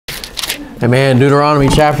Amen. Deuteronomy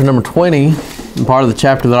chapter number 20, part of the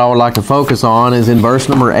chapter that I would like to focus on is in verse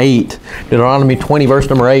number 8. Deuteronomy 20, verse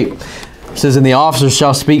number 8. It says, "And the officers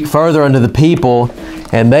shall speak further unto the people,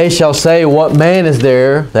 and they shall say, What man is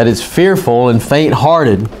there that is fearful and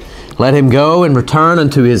faint-hearted? Let him go and return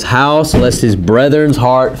unto his house, lest his brethren's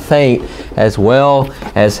heart faint, as well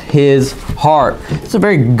as his heart." It's a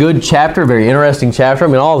very good chapter, a very interesting chapter. I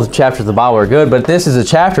mean, all the chapters of the Bible are good, but this is a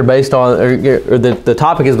chapter based on, the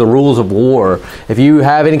topic is the rules of war. If you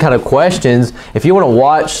have any kind of questions, if you want to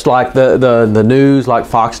watch like the news, like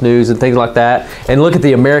Fox News and things like that, and look at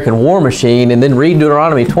the American war machine, and then read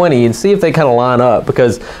Deuteronomy 20 and see if they kind of line up,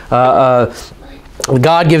 because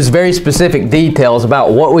God gives very specific details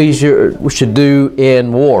about what we should do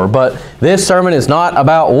in war. But this sermon is not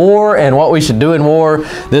about war and what we should do in war.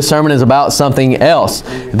 This sermon is about something else.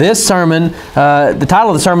 This sermon, the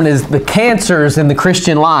title of the sermon is "The Cancers in the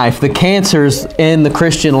Christian Life." The cancers in the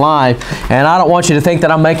Christian life. And I don't want you to think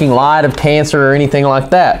that I'm making light of cancer or anything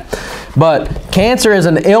like that. But cancer is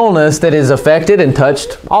an illness that has affected and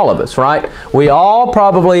touched all of us, right? We all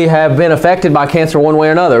probably have been affected by cancer one way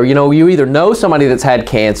or another. You know, you either know somebody that's had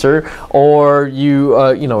cancer, or you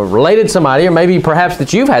related to somebody, or maybe perhaps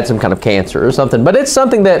that you've had some kind of cancer or something. But it's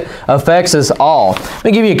something that affects us all. Let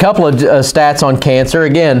me give you a couple of stats on cancer.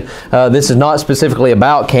 Again, this is not specifically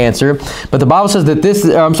about cancer, but the Bible says that this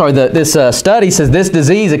study says this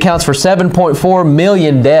disease accounts for 7.4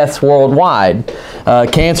 million deaths worldwide.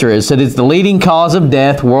 Cancer is. So it's the leading cause of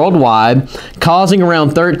death worldwide, causing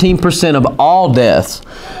around 13% of all deaths.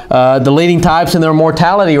 The leading types in their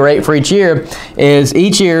mortality rate for each year is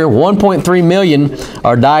 1.3 million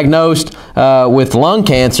are diagnosed with lung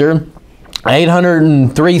cancer,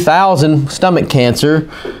 803,000 stomach cancer,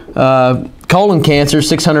 colon cancer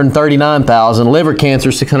 639,000, liver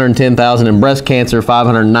cancer 610,000, and breast cancer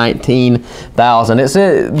 519,000.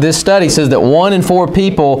 This study says that 1 in 4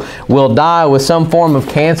 people will die with some form of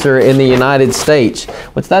cancer in the United States.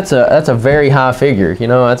 Which that's a very high figure. You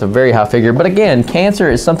know, that's a very high figure. But again,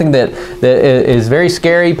 cancer is something that is very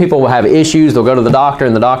scary. People will have issues. They'll go to the doctor,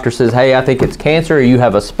 and the doctor says, "Hey, I think it's cancer," or "You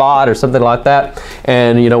have a spot," or something like that.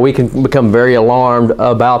 And you know, we can become very alarmed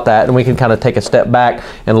about that, and we can kind of take a step back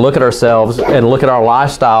and look at ourselves and look at our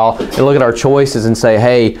lifestyle and look at our choices and say,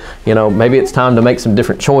 hey, you know, maybe it's time to make some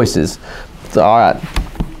different choices. So, all right.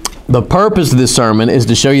 The purpose of this sermon is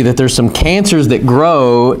to show you that there's some cancers that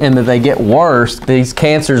grow and that they get worse, these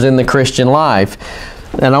cancers in the Christian life.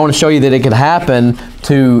 And I want to show you that it could happen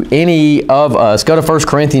to any of us. Go to 1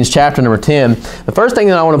 Corinthians chapter number 10. The first thing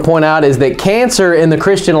that I want to point out is that cancer in the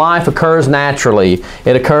Christian life occurs naturally.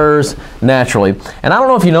 It occurs naturally. And I don't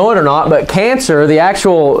know if you know it or not, but cancer, the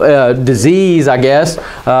actual disease, I guess,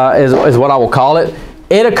 is what I will call it,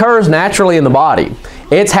 it occurs naturally in the body.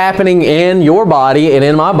 It's happening in your body and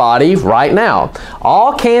in my body right now.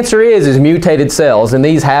 All cancer is mutated cells, and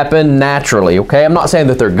these happen naturally, okay? I'm not saying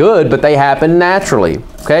that they're good, but they happen naturally,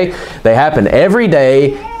 okay? They happen every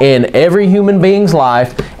day in every human being's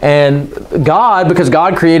life, and God, because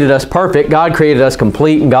God created us perfect, God created us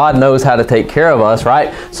complete, and God knows how to take care of us,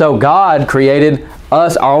 right? So God created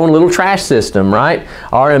us, our own little trash system, right?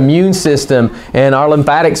 Our immune system and our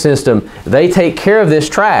lymphatic system, they take care of this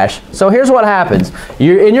trash. So here's what happens.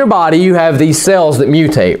 In your body, you have these cells that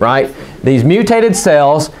mutate, right? These mutated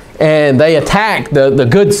cells, and they attack the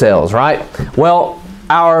good cells, right? Well,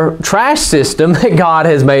 our trash system that God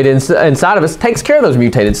has made inside of us takes care of those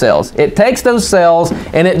mutated cells. It takes those cells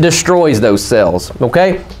and it destroys those cells,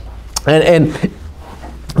 okay? And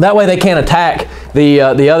that way they can't attack the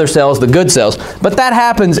other cells, the good cells. But that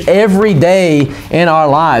happens every day in our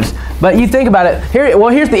lives. But you think about it,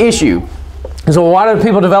 here's the issue. So why do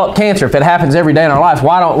people develop cancer if it happens every day in our lives?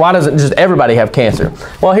 Why doesn't just everybody have cancer?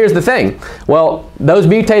 Well, here's the thing. Well, those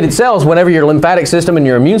mutated cells, whenever your lymphatic system and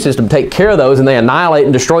your immune system take care of those and they annihilate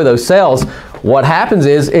and destroy those cells, what happens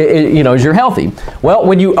is you're healthy. Well,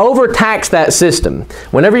 when you overtax that system,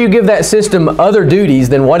 whenever you give that system other duties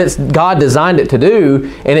than what God designed it to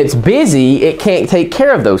do, and it's busy, it can't take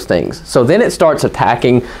care of those things. So then it starts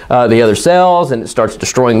attacking the other cells, and it starts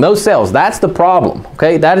destroying those cells. That's the problem,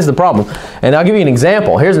 okay? That is the problem. And I'll give you an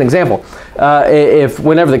example. Here's an example.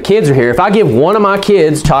 Whenever the kids are here, if I give one of my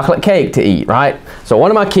kids chocolate cake to eat, right? So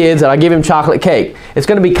one of my kids, and I give him chocolate cake, it's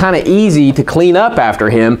going to be kind of easy to clean up after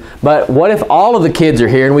him. But what if all of the kids are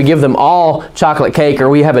here and we give them all chocolate cake, or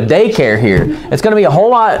we have a daycare here? It's going to be a whole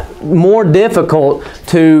lot more difficult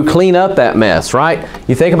to clean up that mess, right?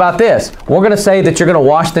 You think about this. We're going to say that you're going to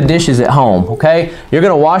wash the dishes at home, okay? You're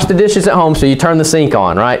going to wash the dishes at home, so you turn the sink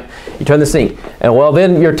on, right? You turn the sink. And well,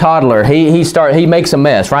 then your toddler, he makes a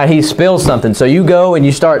mess, right? He spills something. So you go and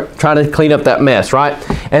you start trying to clean up that mess, right?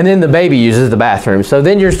 and then the baby uses the bathroom. So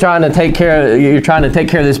then you're trying to take care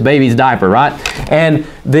of this baby's diaper, right? And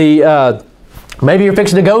maybe you're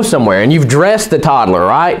fixing to go somewhere and you've dressed the toddler,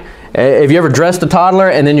 right? Have you ever dressed a toddler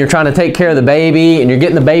and then you're trying to take care of the baby and you're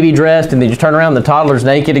getting the baby dressed and then you turn around and the toddler's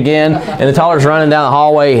naked again and the toddler's running down the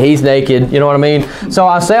hallway, he's naked, you know what I mean? So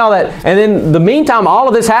I say all that, and then the meantime all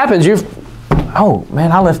of this happens, oh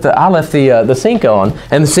man, I left the sink on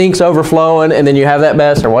and the sink's overflowing and then you have that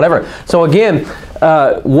mess or whatever. So again,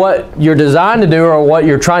 what you're designed to do, or what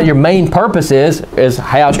your main purpose is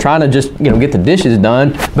hey, I was trying to just get the dishes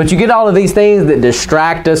done, but you get all of these things that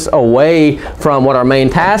distract us away from what our main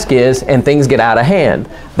task is, and things get out of hand.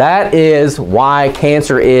 That is why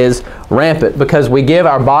cancer is rampant, because we give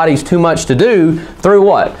our bodies too much to do through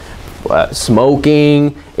what?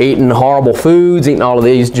 Smoking, eating horrible foods, eating all of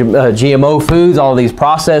these GMO foods, all of these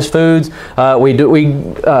processed foods. We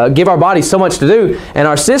give our bodies so much to do, and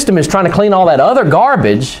our system is trying to clean all that other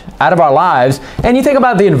garbage out of our lives. And you think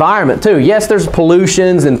about the environment too. Yes, there's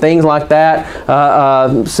pollutions and things like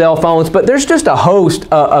that, cell phones, but there's just a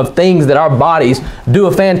host of things that our bodies do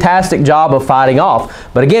a fantastic job of fighting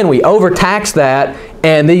off. But again, we overtax that,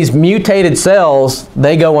 and these mutated cells,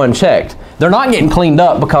 they go unchecked. They're not getting cleaned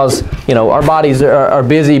up because our bodies are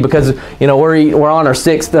busy, because we're on our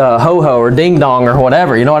sixth ho-ho or ding-dong or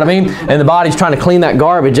whatever, you know what I mean? And the body's trying to clean that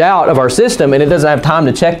garbage out of our system, and it doesn't have time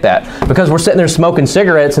to check that, because we're sitting there smoking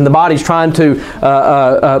cigarettes, and the body's trying to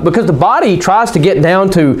because the body tries to get down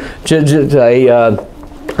to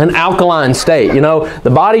an alkaline state.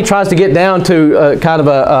 The body tries to get down to kind of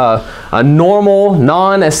a normal,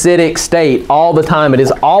 non-acidic state all the time. It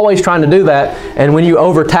is always trying to do that, and when you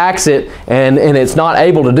overtax it and it's not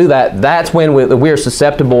able to do that, that's when we're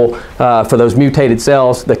susceptible for those mutated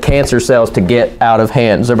cells, the cancer cells, to get out of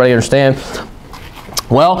hand. Does everybody understand?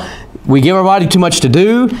 Well, we give our body too much to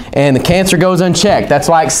do, and the cancer goes unchecked. That's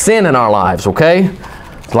like sin in our lives, okay?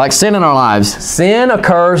 It's like sin in our lives. Sin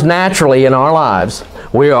occurs naturally in our lives.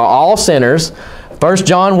 We are all sinners. 1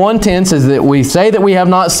 John 1:10 says that we say that we have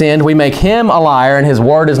not sinned, we make him a liar, and his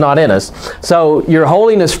word is not in us. So your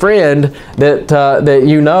holiness friend that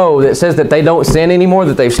that says that they don't sin anymore,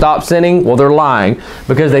 that they've stopped sinning, well, they're lying,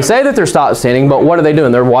 because they say that they're stopped sinning, but what are they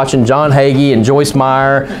doing? They're watching John Hagee and Joyce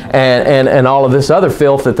Meyer and all of this other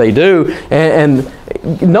filth that they do, and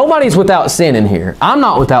nobody's without sin in here. I'm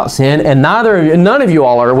not without sin, and none of you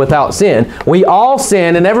all are without sin. We all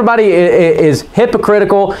sin, and everybody is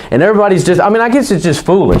hypocritical, and everybody's just, I guess it's just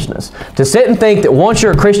foolishness to sit and think that once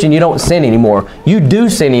you're a Christian you don't sin anymore. You do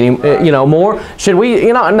sin more. Should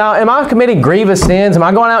we, now am I committing grievous sins? Am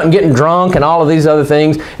I going out and getting drunk and all of these other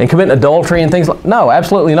things and committing adultery and things? No,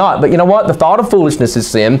 absolutely not. But you know what? The thought of foolishness is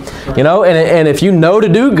sin. And if you know to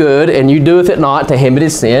do good and you doeth it not, to him it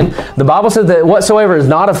is sin. The Bible says that whatsoever is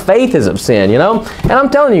not of faith is of sin, And I'm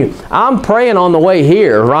telling you, I'm praying on the way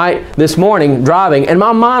here, right, this morning, driving, and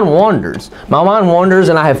my mind wanders. My mind wanders,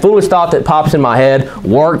 and I have foolish thought that pops in my head.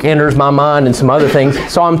 Work enters my mind and some other things.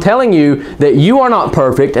 So I'm telling you that you are not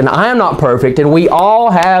perfect, and I am not perfect, and we all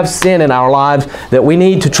have sin in our lives that we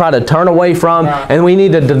need to try to turn away from, and we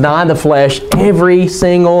need to deny the flesh every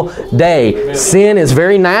single day. Sin is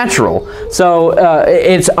very natural. So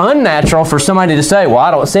it's unnatural for somebody to say, well,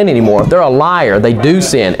 I don't sin anymore. If they're a liar, they do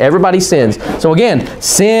sin. Everybody sins. So again,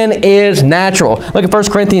 sin is natural. Look at 1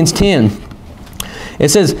 Corinthians 10. It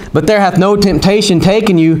says, but there hath no temptation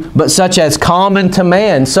taken you, but such as common to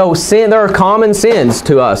man. So sin, there are common sins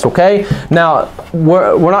to us, okay? Now,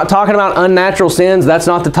 we're not talking about unnatural sins. That's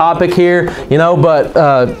not the topic here,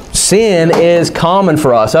 but sin is common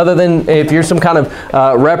for us, other than if you're some kind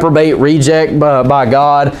of reprobate reject by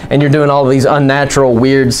God and you're doing all of these unnatural,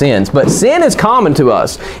 weird sins. But sin is common to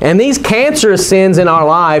us. And these cancerous sins in our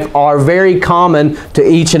life are very common to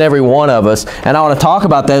each and every one of us. And I want to talk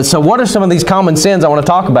about that. So what are some of these common sins I want to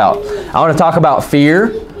talk about? I want to talk about fear.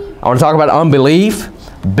 I want to talk about unbelief,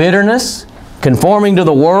 bitterness, conforming to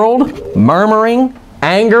the world, murmuring,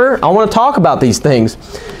 anger. I want to talk about these things.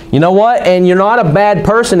 You know what? And you're not a bad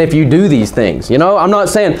person if you do these things. I'm not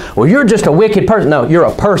saying, well, you're just a wicked person. No, you're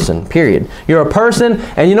a person, period. You're a person.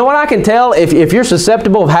 And you know what I can tell? If you're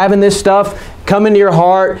susceptible of having this stuff come into your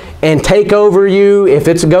heart and take over you, if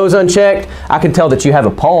it goes unchecked, I can tell that you have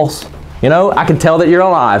a pulse. I can tell that you're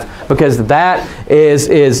alive, because that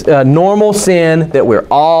is a normal sin that we're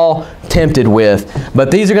all tempted with.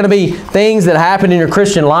 But these are going to be things that happen in your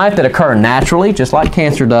Christian life that occur naturally, just like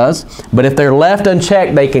cancer does. But if they're left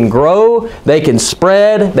unchecked, they can grow, they can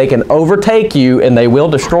spread, they can overtake you, and they will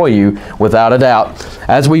destroy you without a doubt.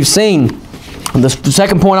 As we've seen, The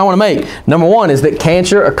second point I want to make, number one, is that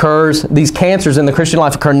cancer occurs, these cancers in the Christian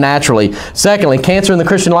life occur naturally. Secondly, cancer in the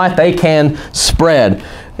Christian life, they can spread.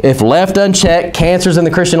 If left unchecked, cancers in the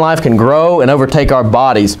Christian life can grow and overtake our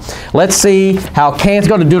bodies. Let's see how cancer,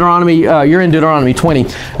 go to Deuteronomy, you're in Deuteronomy 20,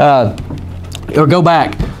 or go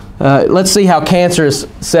back. Let's see how cancerous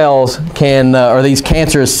cells can, or these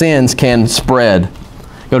cancerous sins can spread.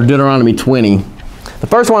 Go to Deuteronomy 20. The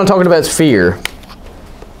first one I'm talking about is fear.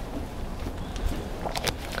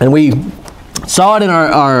 And we saw it in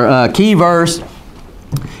our key verse.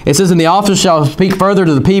 It says, and the officer shall speak further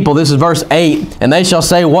to the people. This is verse 8. And they shall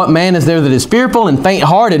say, what man is there that is fearful and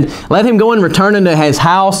faint-hearted? Let him go and return into his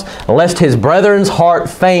house, lest his brethren's heart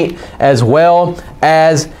faint as well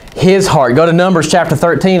as his heart. Go to Numbers chapter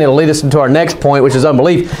 13. It'll lead us into our next point, which is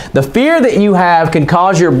unbelief. The fear that you have can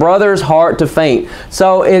cause your brother's heart to faint.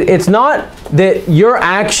 So it's not that your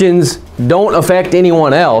actions don't affect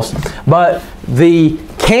anyone else, but the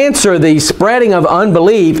cancer, the spreading of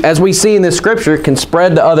unbelief, as we see in this scripture, can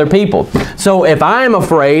spread to other people. So if I am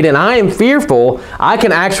afraid and I am fearful, I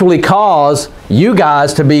can actually cause you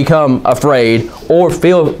guys to become afraid or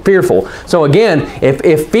feel fearful. So again,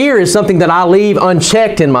 if fear is something that I leave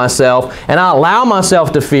unchecked in myself and I allow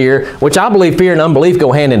myself to fear, which I believe fear and unbelief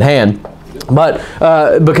go hand in hand. But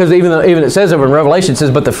because even it says over in Revelation, it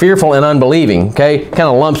says, but the fearful and unbelieving, okay? Kind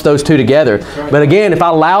of lumps those two together. But again, if I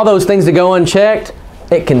allow those things to go unchecked,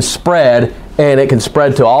 it can spread, and it can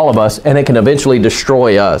spread to all of us, and it can eventually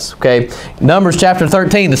destroy us, okay? Numbers chapter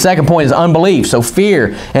 13, the second point is unbelief. So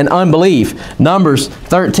fear and unbelief. Numbers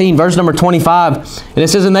 13, verse number 25, and it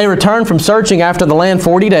says, and they returned from searching after the land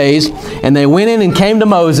 40 days, and they went in and came to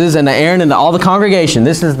Moses and to Aaron and to all the congregation.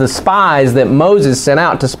 This is the spies that Moses sent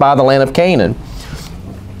out to spy the land of Canaan.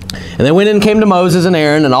 And they went in and came to Moses and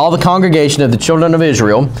Aaron and all the congregation of the children of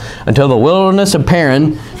Israel until the wilderness of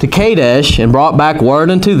Paran to Kadesh, and brought back word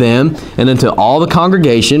unto them and unto all the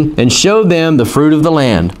congregation, and showed them the fruit of the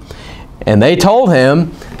land. And they told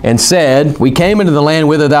him and said, we came into the land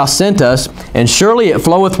whither thou sent us, and surely it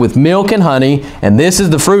floweth with milk and honey, and this is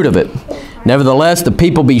the fruit of it. Nevertheless, the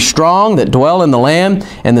people be strong that dwell in the land,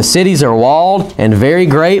 and the cities are walled and very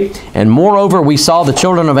great. And moreover, we saw the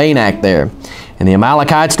children of Anak there. And the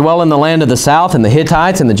Amalekites dwell in the land of the south, and the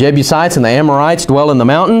Hittites, and the Jebusites, and the Amorites dwell in the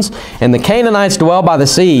mountains, and the Canaanites dwell by the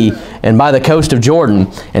sea, and by the coast of Jordan.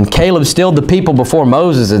 And Caleb stilled the people before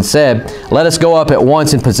Moses, and said, let us go up at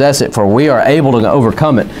once and possess it, for we are able to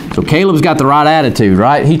overcome it. So Caleb's got the right attitude,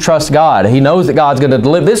 right? He trusts God. He knows that God's going to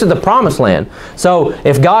deliver. This is the promised land. So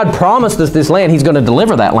if God promised us this land, He's going to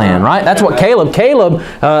deliver that land, right? That's what Caleb,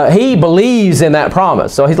 he believes in that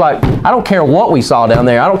promise. So he's like, I don't care what we saw down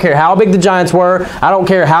there. I don't care how big the giants were. I don't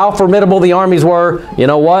care how formidable the armies were. You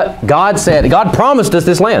know what? God said, God promised us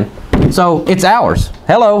this land. So it's ours.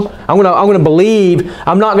 Hello. I'm going to believe.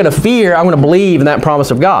 I'm not going to fear. I'm going to believe in that promise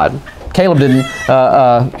of God. Caleb didn't,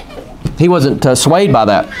 he wasn't swayed by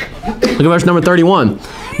that. Look at verse number 31.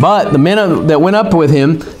 But the men that went up with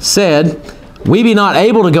him said, we be not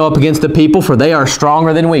able to go up against the people, for they are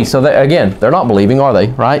stronger than we. So again, they're not believing, are they?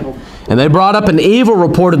 Right? And they brought up an evil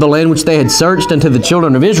report of the land which they had searched unto the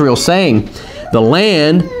children of Israel, saying, the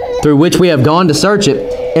land through which we have gone to search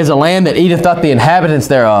it is a land that eateth up the inhabitants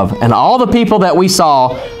thereof. And all the people that we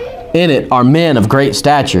saw in it are men of great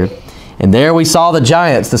stature. And there we saw the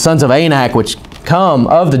giants, the sons of Anak, which come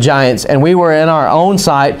of the giants, and we were in our own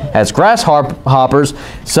sight as grasshoppers,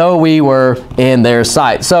 so we were in their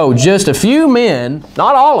sight. So just a few men,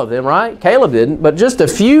 not all of them, right? Caleb didn't, but just a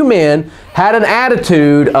few men had an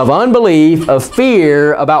attitude of unbelief, of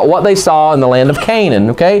fear about what they saw in the land of Canaan,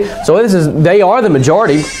 okay? So they are the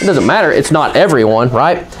majority. It doesn't matter. It's not everyone,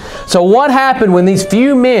 right? So what happened when these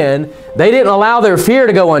few men, they didn't allow their fear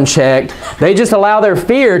to go unchecked. They just allowed their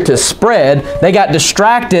fear to spread. They got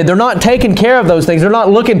distracted. They're not taking care of those things. They're not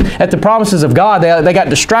looking at the promises of God. They got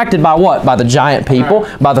distracted by what? By the giant people,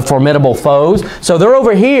 by the formidable foes. So they're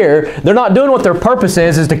over here. They're not doing what their purpose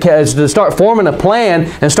is to start forming a plan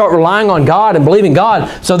and start relying on God and believing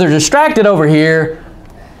God. So they're distracted over here,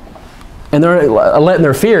 and they're letting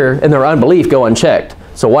their fear and their unbelief go unchecked.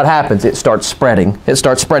 So what happens? It starts spreading. It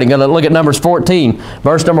starts spreading. Look at Numbers 14,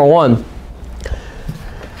 verse number 1.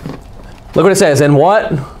 Look what it says. And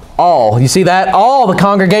what? All. You see that? All the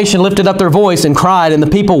congregation lifted up their voice and cried, and the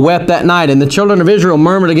people wept that night. And the children of Israel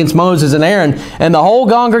murmured against Moses and Aaron. And the whole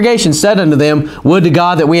congregation said unto them, would to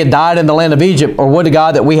God that we had died in the land of Egypt, or would to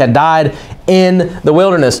God that we had died in the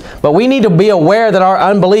wilderness. But we need to be aware that our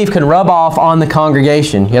unbelief can rub off on the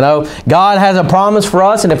congregation. You know, God has a promise for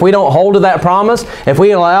us, and if we don't hold to that promise, if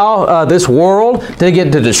we allow this world to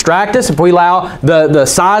distract us, if we allow the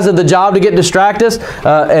size of the job to distract us,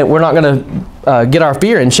 we're not going to get our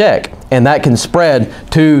fear in check, and that can spread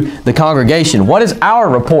to the congregation. What is our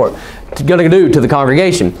report going to do to the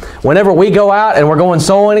congregation? Whenever we go out and we're going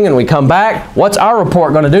soul winning and we come back, what's our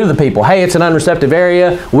report going to do to the people? Hey, it's an unreceptive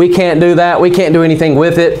area. We can't do that. We can't do anything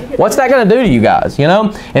with it. What's that going to do to you guys? You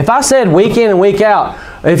know, if I said week in and week out,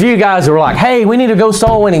 if you guys were like, hey, we need to go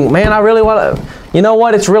soul winning, man, I really want to, you know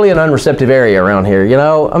what? It's really an unreceptive area around here, you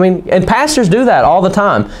know? I mean, and pastors do that all the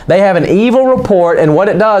time. They have an evil report, and what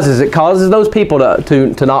it does is it causes those people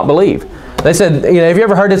to not believe. They said, you know, have you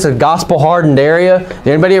ever heard it's a gospel-hardened area?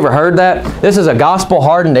 Anybody ever heard that? This is a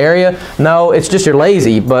gospel-hardened area? No, it's just you're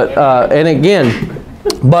lazy. But, and again,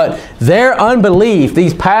 but their unbelief,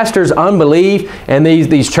 these pastors' unbelief, and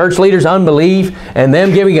these church leaders' unbelief, and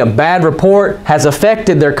them giving a bad report has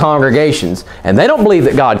affected their congregations. And they don't believe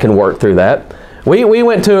that God can work through that. We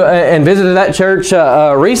went to and visited that church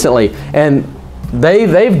recently, and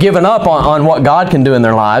they've given up on what God can do in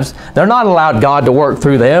their lives. They're not allowed God to work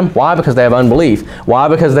through them. Why? Because they have unbelief. Why?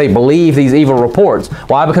 Because they believe these evil reports.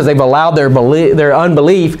 Why? Because they've allowed their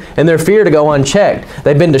unbelief and their fear to go unchecked.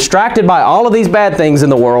 They've been distracted by all of these bad things in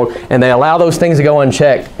the world, and they allow those things to go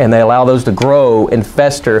unchecked, and they allow those to grow and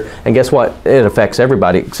fester. And guess what? It affects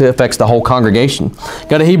everybody. It affects the whole congregation.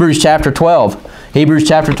 Go to Hebrews chapter 12. Hebrews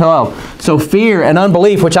chapter 12. So fear and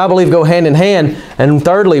unbelief, which I believe go hand in hand. And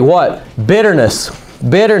thirdly, what? Bitterness.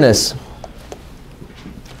 Bitterness.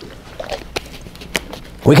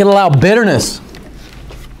 We can allow bitterness,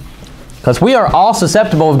 because we are all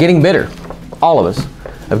susceptible of getting bitter. All of us.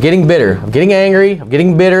 Of getting bitter. Of getting angry. Of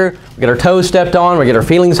getting bitter. We get our toes stepped on. We get our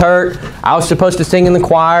feelings hurt. I was supposed to sing in the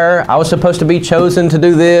choir. I was supposed to be chosen to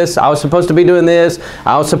do this. I was supposed to be doing this.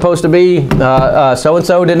 I was supposed to be,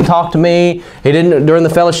 so-and-so didn't talk to me. He didn't during the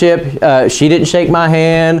fellowship. She didn't shake my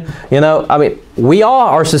hand. You know, I mean, we all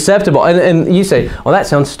are susceptible. And you say, well, that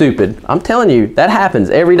sounds stupid. I'm telling you, that happens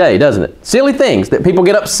every day, doesn't it? Silly things that people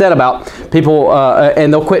get upset about. People,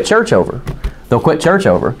 and they'll quit church over. They'll quit church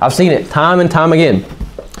over. I've seen it time and time again.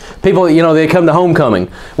 People, you know, they come to homecoming.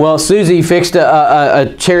 Well, Susie fixed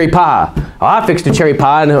a cherry pie. Oh, I fixed a cherry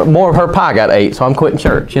pie, and more of her pie got ate, so I'm quitting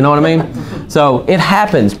church. You know what I mean? So it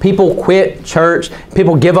happens. People quit church.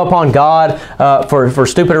 People give up on God for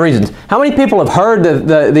stupid reasons. How many people have heard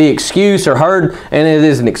the excuse, or heard, and it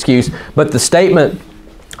is an excuse, but the statement,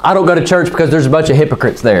 I don't go to church because there's a bunch of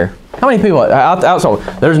hypocrites there. How many people outside?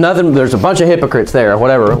 There's a bunch of hypocrites there, or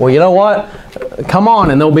whatever. Well, you know what? Come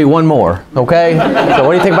on, and there'll be one more, okay? So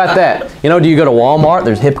what do you think about that? You know, do you go to Walmart?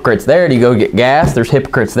 There's hypocrites there. Do you go get gas? There's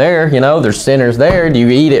hypocrites there. You know, there's sinners there. Do you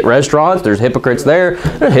eat at restaurants? There's hypocrites there.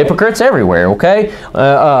 There's hypocrites everywhere, okay?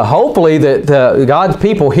 Hopefully that God's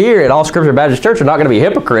people here at All Scripture Baptist Church are not going to be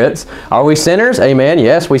hypocrites. Are we sinners? Amen.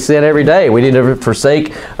 Yes, we sin every day. We need to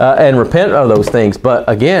forsake and repent of those things. But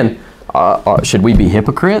again, should we be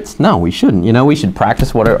hypocrites? No, we shouldn't. You know, we should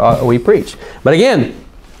practice what we preach. But again,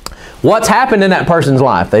 what's happened in that person's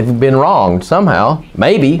life? They've been wronged somehow.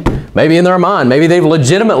 Maybe in their mind. Maybe they've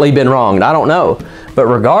legitimately been wronged. I don't know. But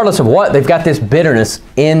regardless of what, they've got this bitterness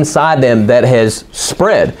inside them that has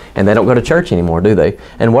spread. And they don't go to church anymore, do they?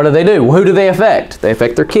 And what do? Who do they affect? They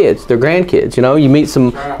affect their kids, their grandkids. You know, you meet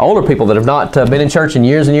some older people that have not been in church in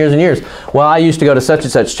years and years and years. Well, I used to go to such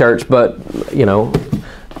and such church, but, you know,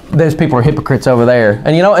 those people are hypocrites over there.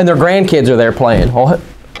 And, you know, and their grandkids are there playing. Well,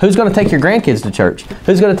 who's going to take your grandkids to church?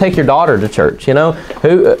 Who's going to take your daughter to church? You know,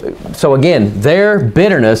 so again, their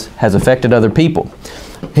bitterness has affected other people.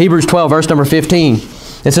 Hebrews 12, verse number 15.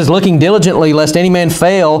 It says, looking diligently lest any man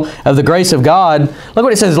fail of the grace of God. Look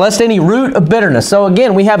what it says, lest any root of bitterness. So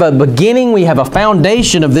again, we have a beginning, we have a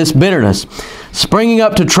foundation of this bitterness springing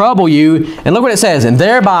up to trouble you. And look what it says, and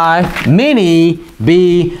thereby many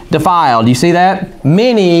be defiled. You see that?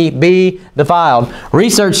 Many be defiled.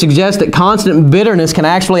 Research suggests that constant bitterness can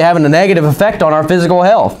actually have a negative effect on our physical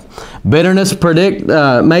health. Bitterness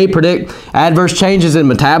may predict adverse changes in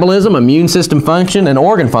metabolism, immune system function, and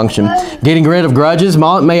organ function. Getting rid of grudges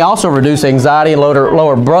may also reduce anxiety and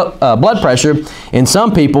lower blood pressure. In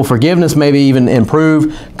some people, forgiveness may even improve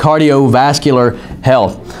cardiovascular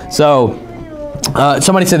health. So,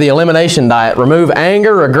 somebody said the elimination diet. Remove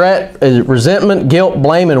anger, regret, resentment, guilt,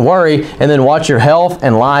 blame, and worry, and then watch your health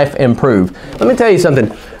and life improve. Let me tell you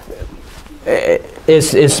something.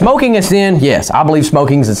 Is smoking a sin? Yes, I believe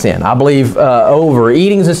smoking is a sin. I believe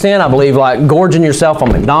overeating is a sin. I believe like gorging yourself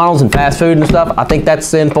on McDonald's and fast food and stuff. I think that's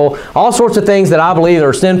sinful. All sorts of things that I believe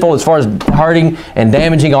are sinful as far as hurting and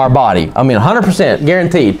damaging our body. I mean, 100%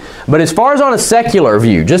 guaranteed. But as far as on a secular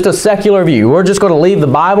view, just a secular view, we're just going to leave the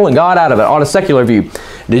Bible and God out of it on a secular view.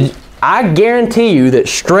 I guarantee you that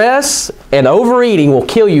stress and overeating will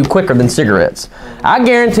kill you quicker than cigarettes. I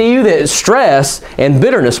guarantee you that stress and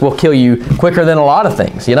bitterness will kill you quicker than a lot of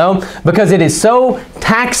things, you know, because it is so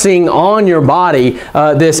taxing on your body,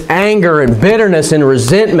 this anger and bitterness and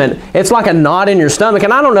resentment. It's like a knot in your stomach.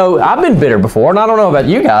 And I don't know, I've been bitter before, and I don't know about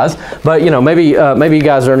you guys, but, you know, maybe you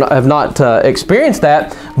guys have not experienced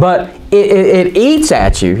that, but it eats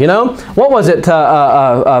at you, you know. What was it?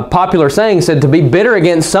 A popular saying said to be bitter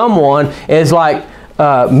against someone is like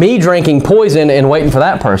me drinking poison and waiting for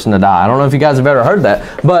that person to die. I don't know if you guys have ever heard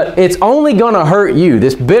that, but it's only going to hurt you.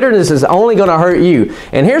 This bitterness is only going to hurt you.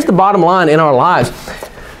 And here's the bottom line in our lives.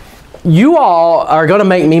 You all are going to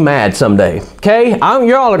make me mad someday, okay?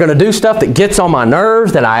 You all are going to do stuff that gets on my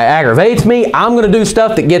nerves, that aggravates me. I'm going to do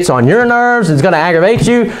stuff that gets on your nerves. It's going to aggravate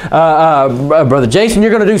you. Brother Jason, you're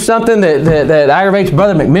going to do something that aggravates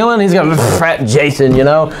Brother McMillan. He's going to frat Jason, you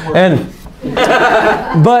know? And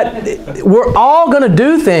but we're all going to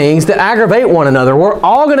do things that aggravate one another. We're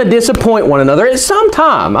all going to disappoint one another at some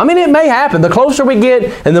time. I mean, it may happen. The closer we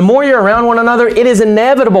get and the more you're around one another, it is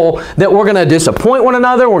inevitable that we're going to disappoint one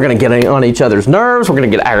another. We're going to get on each other's nerves. We're going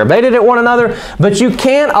to get aggravated at one another. But you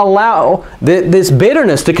can't allow this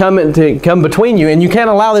bitterness to come between you, and you can't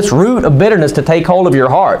allow this root of bitterness to take hold of your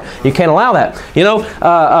heart. You can't allow that. You know,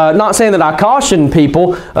 not saying that I caution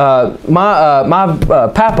people. My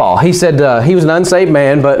papa, he said, he was an unsaved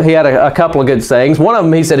man, but he had a couple of good sayings. One of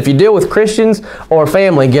them, he said, if you deal with Christians or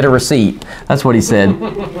family, get a receipt. That's what he said.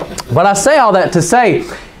 But I say all that to say,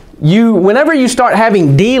 whenever you start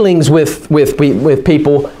having dealings with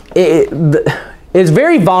people, it's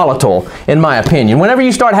very volatile, in my opinion. Whenever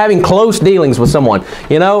you start having close dealings with someone,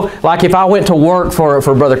 you know, like if I went to work for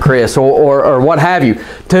Brother Chris or what have you,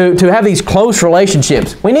 to have these close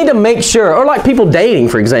relationships, we need to make sure, or like people dating,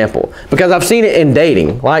 for example, because I've seen it in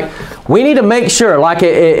dating. Like, we need to make sure, like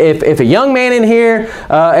if a young man in here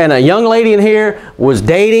and a young lady in here was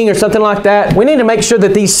dating or something like that, we need to make sure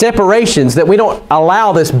that these separations, that we don't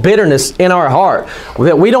allow this bitterness in our heart,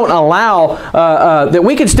 that we don't allow, that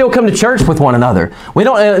we can still come to church with one another. We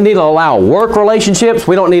don't need to allow work relationships.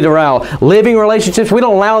 We don't need to allow living relationships. We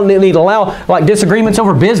don't need to allow like disagreements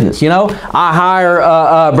over business. You know, I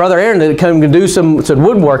hire Brother Aaron to come and do some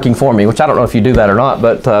woodworking for me, which I don't know if you do that or not,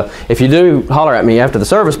 but if you do, holler at me after the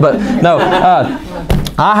service. But no,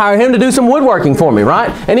 I hire him to do some woodworking for me, right?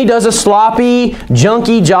 And he does a sloppy,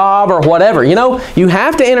 junky job or whatever. You know, you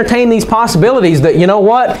have to entertain these possibilities that, you know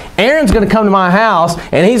what, Aaron's going to come to my house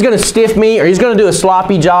and he's going to stiff me, or he's going to do a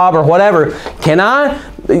sloppy job or whatever. Can I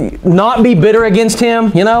not be bitter against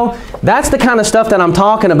him? You know, that's the kind of stuff that I'm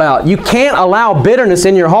talking about. You can't allow bitterness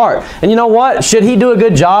in your heart. And you know what? Should he do a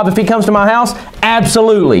good job if he comes to my house?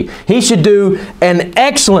 Absolutely. He should do an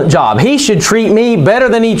excellent job. He should treat me better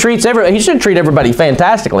than he treats everybody. He should treat everybody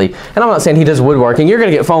fantastically. And I'm not saying he does woodworking. You're going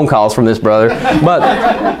to get phone calls from this brother.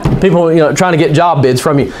 But people, you know, trying to get job bids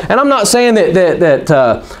from you. And I'm not saying that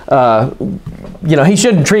you know, he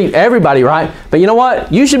shouldn't treat everybody right. But you know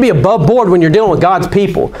what? You should be above board when you're dealing with God's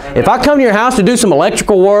people. If I come to your house to do some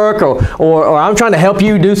electrical work or I'm trying to help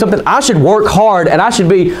you do something, I should work hard and I should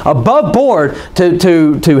be above board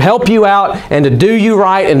to help you out and to do you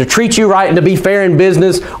right and to treat you right and to be fair in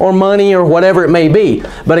business or money or whatever it may be.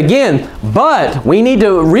 But again, we need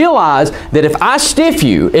to realize that if I stiff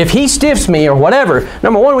you, if he stiffs me or whatever,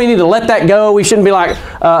 number one, we need to let that go. We shouldn't be like,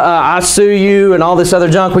 I sue you and all this other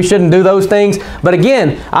junk. We shouldn't do those things. But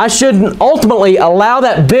again, I shouldn't ultimately allow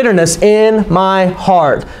that bitterness in my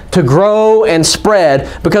heart to grow and spread,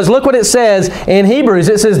 because look what it says in Hebrews.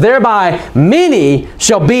 It says, thereby many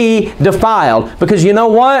shall be defiled. Because you know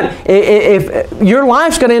what? If your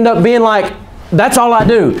life's going to end up being like, that's all I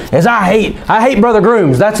do, is I hate Brother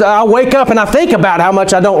Grooms. I wake up and I think about how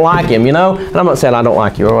much I don't like him, you know? And I'm not saying I don't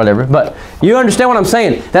like you or whatever, but you understand what I'm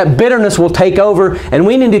saying. That bitterness will take over, and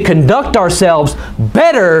we need to conduct ourselves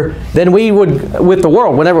better than we would with the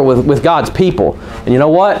world, whenever with God's people. And you know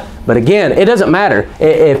what? But again, it doesn't matter.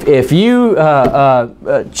 If you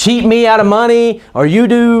cheat me out of money, or you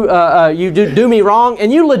do me wrong,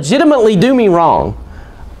 and you legitimately do me wrong,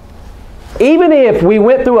 even if we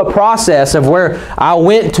went through a process of where I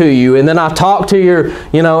went to you and then I talked to your,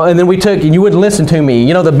 you know, and then and you wouldn't listen to me,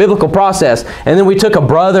 you know, the biblical process, and then we took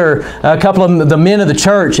a couple of the men of the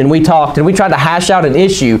church, and we talked and we tried to hash out an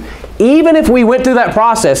issue. even if we went through that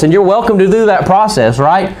process, and you're welcome to do that process,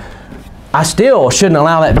 right? I still shouldn't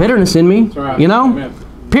allow that bitterness in me, you know? Amen.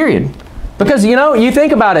 Period. Because, you know, you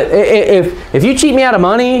think about it. If you cheat me out of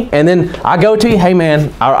money and then I go to you, hey,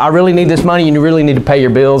 man, I really need this money and you really need to pay your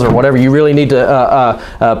bills or whatever. You really need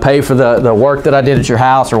to pay for the work that I did at your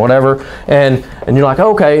house or whatever. And you're like,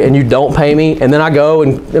 okay, and you don't pay me. And then I go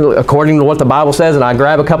and according to what the Bible says, and I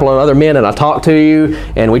grab a couple of other men and I talk to you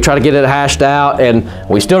and we try to get it hashed out and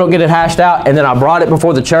we still don't get it hashed out. And then I brought it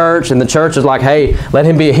before the church and the church is like, hey, let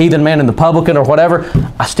him be a heathen man and the publican or whatever.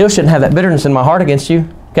 I still shouldn't have that bitterness in my heart against you,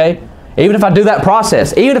 okay? Even if I do that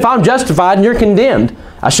process, even if I'm justified and you're condemned,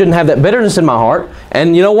 I shouldn't have that bitterness in my heart.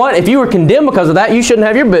 And you know what? If you were condemned because of that, you shouldn't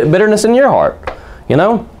have your bitterness in your heart. You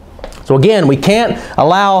know? So again, we can't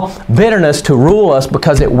allow bitterness to rule us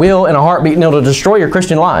because it will in a heartbeat and it'll destroy your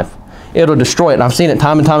Christian life. It'll destroy it. And I've seen it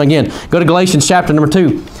time and time again. Go to Galatians chapter number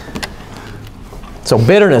 2. So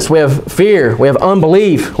bitterness, we have fear, we have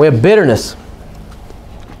unbelief, we have bitterness.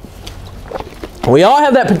 We all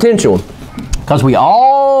have that potential because we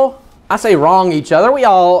all, I say wrong each other. We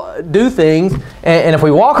all do things, and if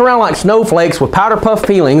we walk around like snowflakes with powder puff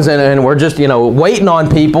feelings, and we're just, you know, waiting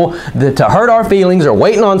on people to hurt our feelings, or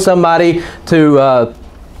waiting on somebody to,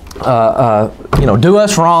 you know, do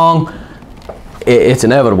us wrong, it's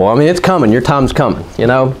inevitable. I mean, it's coming. Your time's coming. You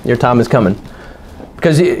know, your time is coming,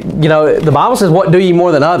 because you know the Bible says, "What do ye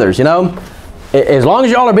more than others?" You know, as long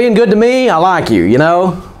as y'all are being good to me, I like you. You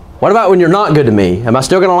know. What about when you're not good to me? Am I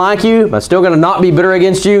still going to like you? Am I still going to not be bitter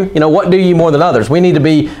against you? You know, what do you more than others? We need to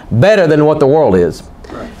be better than what the world is.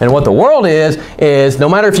 Right. And what the world is no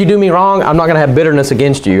matter if you do me wrong, I'm not going to have bitterness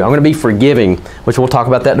against you. I'm going to be forgiving, which we'll talk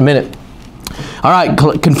about that in a minute. All right,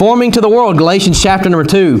 conforming to the world, Galatians chapter number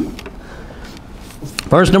 2.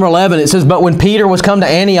 Verse number 11, it says, "But when Peter was come to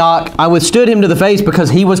Antioch, I withstood him to the face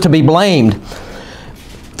because he was to be blamed.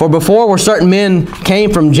 For before where certain men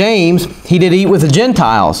came from James, he did eat with the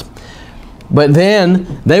Gentiles. But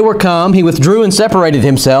then they were come, he withdrew and separated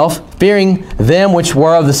himself, fearing them which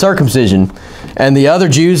were of the circumcision. And the other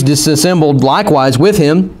Jews disassembled likewise with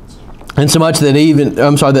him, insomuch that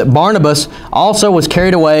that Barnabas also was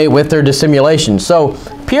carried away with their dissimulation." So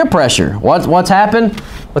peer pressure. What's happened?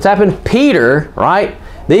 What's happened? Peter, right?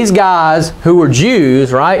 These guys who were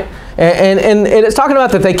Jews, right? And it's talking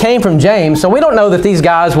about that they came from James, so we don't know that these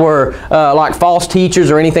guys were like false teachers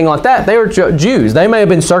or anything like that. They were Jews. They may have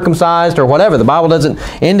been circumcised or whatever. The Bible doesn't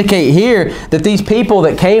indicate here that these people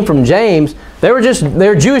that came from James,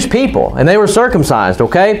 they're Jewish people, and they were circumcised,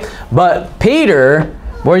 okay? But Peter,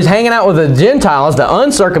 where he's hanging out with the Gentiles, the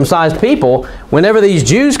uncircumcised people, whenever these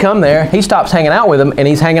Jews come there, he stops hanging out with them, and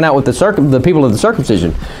he's hanging out with the people of the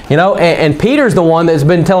circumcision. You know, and Peter's the one that's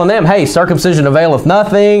been telling them, hey, circumcision availeth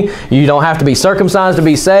nothing, you don't have to be circumcised to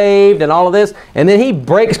be saved, and all of this. And then he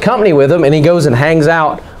breaks company with them, and he goes and hangs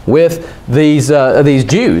out with these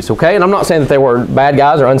Jews, okay? And I'm not saying that they were bad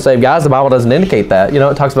guys or unsaved guys. The Bible doesn't indicate that. You know,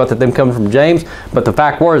 it talks about that them coming from James, but the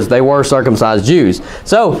fact was they were circumcised Jews.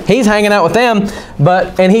 So he's hanging out with them,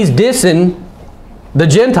 and he's dissing the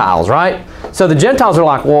Gentiles, right? So the Gentiles are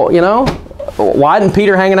like, well, you know, why isn't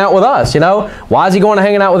Peter hanging out with us? You know, why is he going to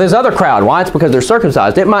hanging out with his other crowd? Why? It's because they're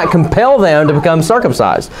circumcised. It might compel them to become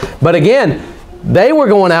circumcised. But again, they were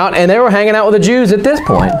going out and they were hanging out with the Jews at this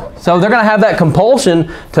point. So they're going to have that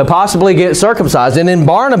compulsion to possibly get circumcised. And then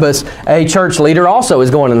Barnabas, a church leader, also is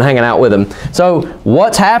going and hanging out with them. So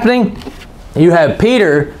what's happening? You have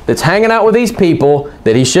Peter that's hanging out with these people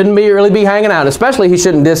that he shouldn't really be hanging out. Especially he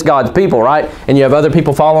shouldn't diss God's people, right? And you have other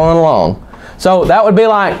people following along. So that would be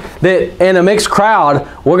like that in a mixed crowd,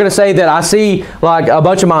 we're going to say that I see like a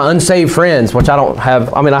bunch of my unsaved friends, which I don't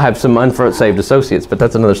have. I mean, I have some unsaved associates, but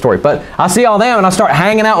that's another story. But I see all them and I start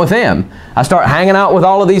hanging out with them. I start hanging out with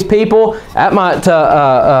all of these people. That might,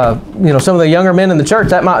 you know, some of the younger men in the church,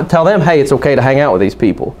 that might tell them, hey, it's okay to hang out with these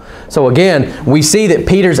people. So again, we see that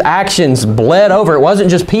Peter's actions bled over. It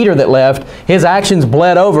wasn't just Peter that left. His actions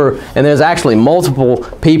bled over, and there's actually multiple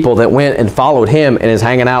people that went and followed him and is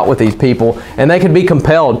hanging out with these people. And they could be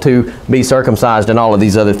compelled to be circumcised and all of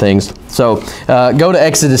these other things. So go to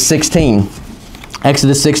Exodus 16.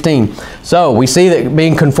 Exodus 16. So we see that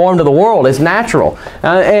being conformed to the world is natural.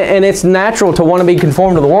 And it's natural to want to be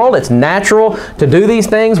conformed to the world. It's natural to do these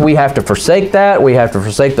things. We have to forsake that. We have to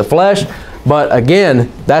forsake the flesh. But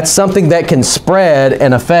again, that's something that can spread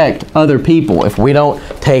and affect other people if we don't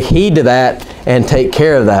take heed to that and take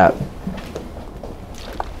care of that.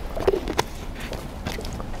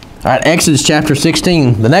 All right, Exodus chapter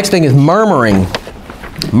 16. The next thing is murmuring.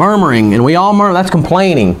 Murmuring, and we all murmur. That's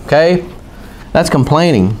complaining, okay? That's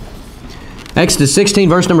complaining. Exodus 16,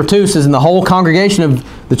 verse number 2 says, "And the whole congregation of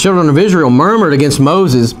the children of Israel murmured against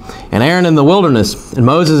Moses and Aaron in the wilderness. And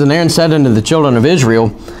Moses and Aaron said unto the children of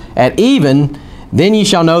Israel, At even, then ye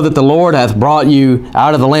shall know that the Lord hath brought you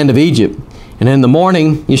out of the land of Egypt. And in the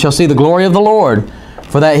morning ye shall see the glory of the Lord,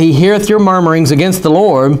 for that he heareth your murmurings against the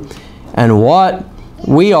Lord. And what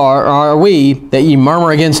we are we, that ye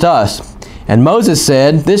murmur against us? And Moses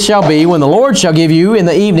said, This shall be, when the Lord shall give you in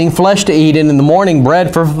the evening flesh to eat, and in the morning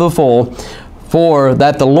bread for the full, for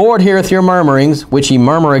that the Lord heareth your murmurings, which ye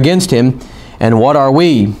murmur against him. And what are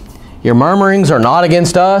we? Your murmurings are not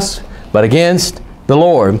against us, but against the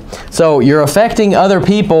Lord." So you're affecting other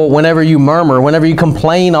people whenever you murmur, whenever you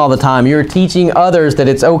complain all the time. You're teaching others that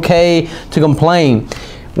it's okay to complain.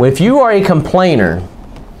 If you are a complainer,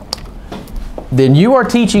 then you are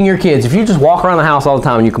teaching your kids. If you just walk around the house all the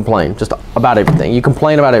time and you complain just about everything, you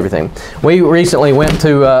complain about everything. We recently went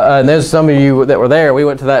to, and there's some of you that were there, we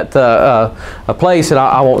went to that a place, and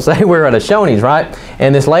I won't say we're at a Shoney's, right?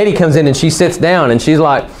 And this lady comes in and she sits down and she's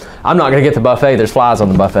like, "I'm not going to get the buffet. There's flies on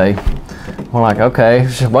the buffet." We're like, "Okay,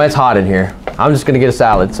 well, it's hot in here. I'm just going to get a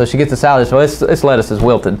salad." So she gets the salad. So this lettuce is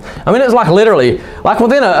wilted. I mean, it's like literally, like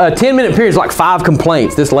within a 10-minute period, it's like 5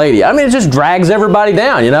 complaints, this lady. I mean, it just drags everybody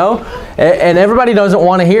down, you know? And everybody doesn't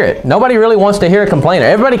want to hear it. Nobody really wants to hear a complainer.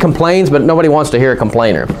 Everybody complains, but nobody wants to hear a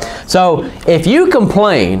complainer. So if you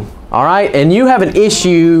complain, all right, and you have an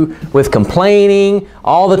issue with complaining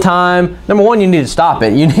all the time, number one, you need to stop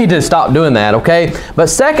it. You need to stop doing that, okay? But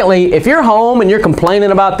secondly, if you're home and you're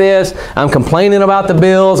complaining about this, I'm complaining about the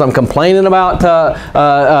bills, I'm complaining about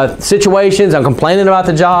situations, I'm complaining about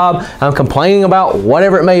the job, I'm complaining about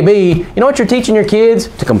whatever it may be, you know what you're teaching your kids?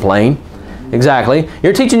 To complain. Exactly.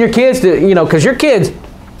 You're teaching your kids to, you know, because your kids,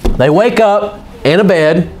 they wake up in a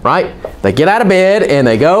bed, right? They get out of bed and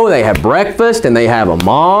they go, they have breakfast, and they have a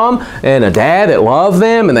mom and a dad that love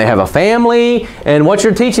them, and they have a family. And what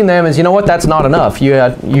you're teaching them is, you know what, that's not enough.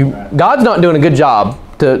 God's not doing a good job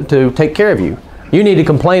to take care of you. You need to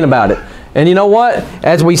complain about it. And you know what?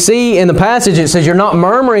 As we see in the passage, it says you're not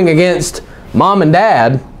murmuring against mom and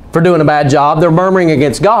dad for doing a bad job. They're murmuring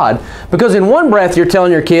against God. Because in one breath, you're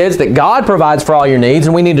telling your kids that God provides for all your needs,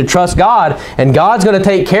 and we need to trust God, and God's going to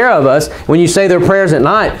take care of us. When you say their prayers at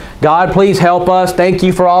night, "God, please help us. Thank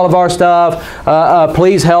you for all of our stuff.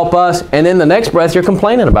 Please help us." And in the next breath, you're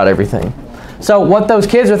complaining about everything. So what those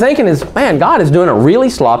kids are thinking is, man, God is doing a really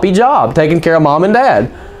sloppy job taking care of mom and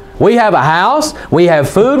dad. We have a house, we have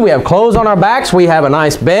food, we have clothes on our backs, we have a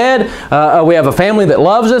nice bed, we have a family that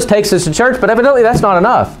loves us, takes us to church, but evidently that's not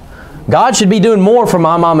enough. God should be doing more for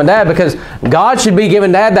my mom and dad, because God should be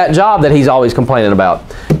giving dad that job that he's always complaining about.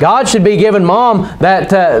 God should be giving mom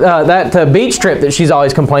that beach trip that she's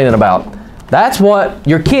always complaining about. That's what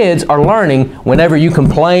your kids are learning whenever you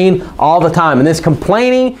complain all the time. And this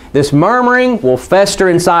complaining, this murmuring will fester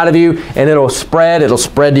inside of you, and it'll spread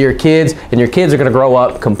to your kids, and your kids are going to grow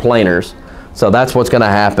up complainers. So that's what's going to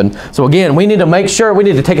happen. So again, we need to make sure, we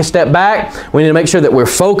need to take a step back. We need to make sure that we're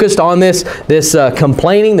focused on this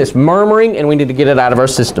complaining, this murmuring, and we need to get it out of our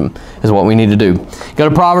system, is what we need to do. Go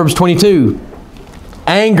to Proverbs 22.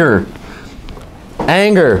 Anger.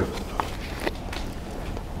 Anger.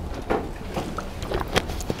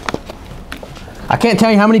 I can't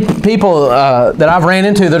tell you how many people that I've ran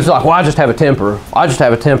into that's like, "Well, I just have a temper. I just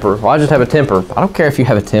have a temper. Well, I just have a temper." I don't care if you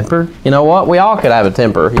have a temper. You know what? We all could have a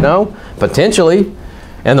temper, you know, potentially,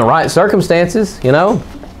 in the right circumstances, you know.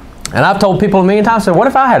 And I've told people a million times, "What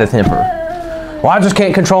if I had a temper? Well, I just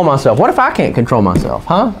can't control myself." What if I can't control myself,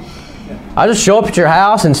 huh? I just show up at your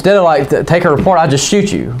house, instead of like take a report, I just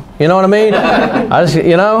shoot you. You know what I mean? I just,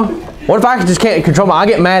 you know, what if I just can't control I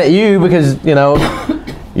get mad at you because, you know,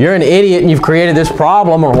 you're an idiot and you've created this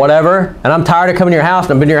problem or whatever, and I'm tired of coming to your house,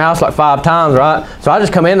 and I've been to your house like 5 times, right? So I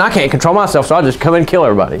just come in and I can't control myself, so I just come in and kill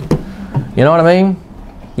everybody. You know what I mean?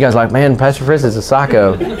 You guys are like, "Man, Pastor Fritts is a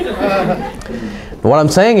psycho." But what I'm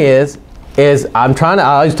saying is I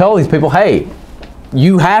always tell these people, hey,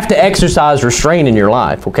 you have to exercise restraint in your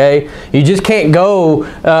life, okay? You just can't go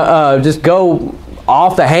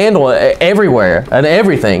off the handle everywhere and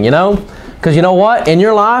everything, you know? Because you know what? In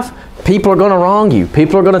your life, people are going to wrong you.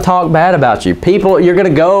 People are going to talk bad about you. You're going to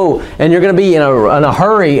go and you're going to be in a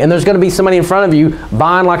hurry, and there's going to be somebody in front of you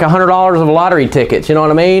buying like $100 of lottery tickets, you know what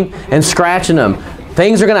I mean? And scratching them.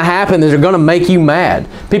 Things are going to happen that are going to make you mad.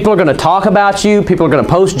 People are going to talk about you. People are going to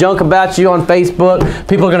post junk about you on Facebook.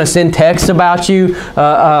 People are going to send texts about you.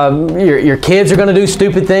 Your kids are going to do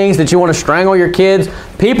stupid things that you want to strangle your kids.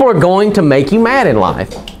 People are going to make you mad in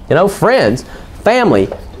life. You know, friends, family,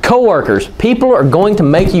 co-workers. People are going to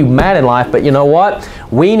make you mad in life, but you know what?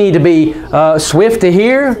 We need to be swift to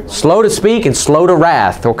hear, slow to speak, and slow to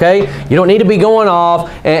wrath, okay? You don't need to be going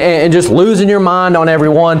off and just losing your mind on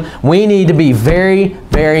everyone. We need to be very,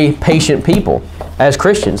 very patient people as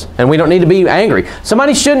Christians, and we don't need to be angry.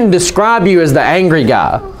 Somebody shouldn't describe you as the angry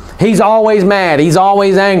guy. He's always mad. He's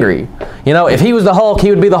always angry. You know, if he was the Hulk,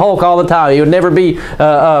 he would be the Hulk all the time. He would never be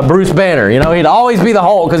Bruce Banner. You know, he'd always be the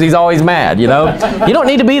Hulk because he's always mad, you know. You don't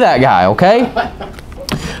need to be that guy, okay?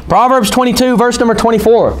 Proverbs 22, verse number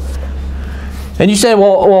 24. And you said,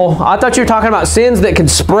 well, I thought you were talking about sins that can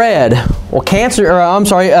spread. Well,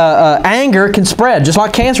 anger can spread, just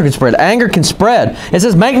like cancer can spread. Anger can spread. It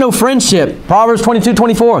says, make no friendship, Proverbs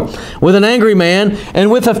 22:24, with an angry man, and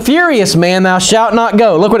with a furious man thou shalt not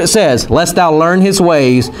go. Look what it says, lest thou learn his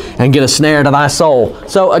ways and get a snare to thy soul.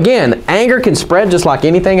 So again, anger can spread just like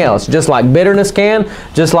anything else, just like bitterness can,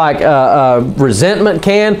 just like resentment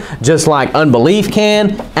can, just like unbelief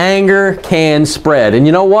can. Anger can spread. And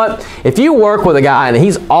you know what? If you work with a guy and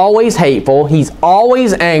he's always hateful, he's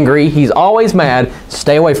always angry, he's always mad,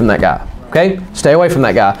 stay away from that guy. Okay? Stay away from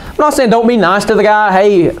that guy. I'm not saying don't be nice to the guy.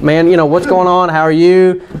 Hey, man, you know, what's going on? How are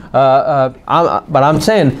you? But I'm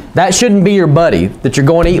saying that shouldn't be your buddy that you're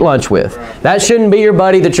going to eat lunch with. That shouldn't be your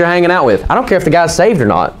buddy that you're hanging out with. I don't care if the guy's saved or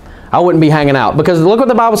not. I wouldn't be hanging out, because look what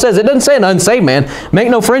the Bible says. It doesn't say an unsaved man. Make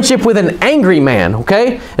no friendship with an angry man,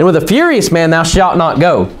 okay? And with a furious man thou shalt not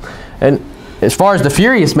go. And as far as the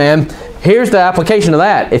furious man, here's the application of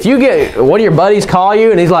that. If you get one of your buddies call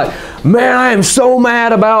you and he's like, man, I am so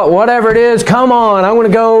mad about whatever it is. Come on, I'm going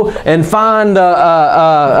to go and find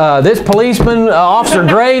this policeman, Officer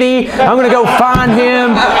Grady. I'm going to go find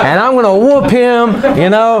him and I'm going to whoop him, you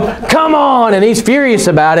know. Come on. And he's furious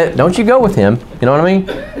about it. Don't you go with him. You know what I mean?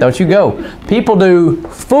 Don't you go. People do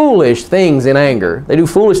foolish things in anger. They do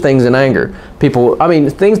foolish things in anger. People, I mean,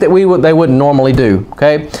 things that they wouldn't normally do,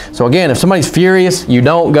 okay? So again, if somebody's furious, you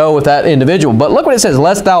don't go with that individual. But look what it says,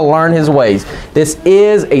 lest thou learn his ways. This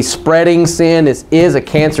is a spreading sin. This is a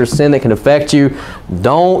cancer sin that can affect you.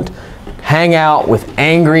 Don't hang out with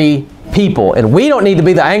angry people. And we don't need to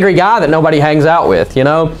be the angry guy that nobody hangs out with, you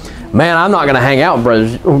know? Man, I'm not going to hang out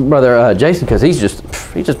with brother Jason because he's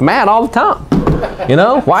just mad all the time. You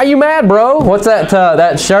know? Why are you mad, bro? What's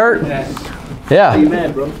that shirt? Yeah. You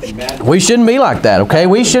mad, bro? We shouldn't be like that, okay?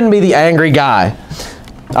 We shouldn't be the angry guy.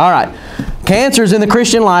 All right. Cancers in the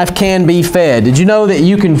Christian life can be fed. Did you know that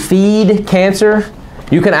you can feed cancer?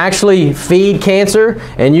 You can actually feed cancer,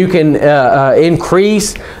 and you can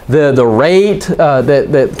increase the rate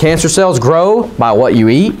that cancer cells grow by what you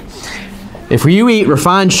eat. If you eat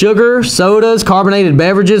refined sugar, sodas, carbonated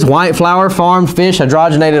beverages, white flour, farmed fish,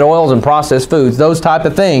 hydrogenated oils, and processed foods, those type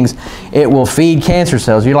of things, it will feed cancer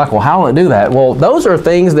cells. You're like, well, how will it do that? Well, those are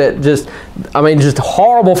things that just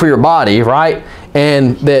horrible for your body, right?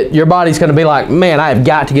 And that your body's going to be like, man, I have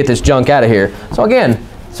got to get this junk out of here. So again,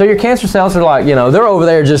 so your cancer cells are like, you know, they're over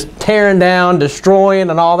there just tearing down, destroying,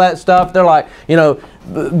 and all that stuff. They're like, you know,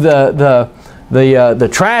 the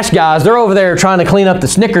trash guys, they're over there trying to clean up the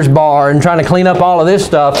Snickers bar and trying to clean up all of this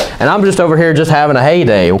stuff, and I'm just over here just having a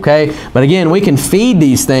heyday, okay? But again, we can feed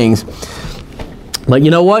these things. Like,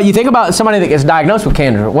 you know what? You think about somebody that gets diagnosed with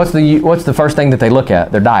cancer, what's the first thing that they look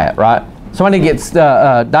at? Their diet, right? Somebody gets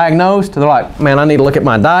diagnosed, they're like, man, I need to look at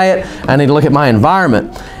my diet, I need to look at my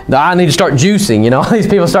environment. I need to start juicing, you know. These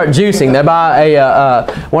people start juicing. They buy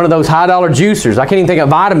one of those high-dollar juicers. I can't even think of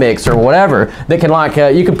Vitamix or whatever that can, like,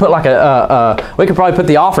 you could put like we could probably put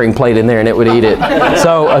the offering plate in there and it would eat it.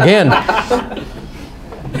 So again,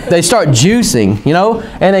 they start juicing, you know,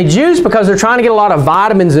 and they juice because they're trying to get a lot of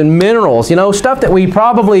vitamins and minerals, you know, stuff that we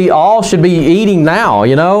probably all should be eating now,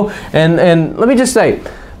 you know. And let me just say,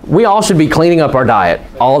 we all should be cleaning up our diet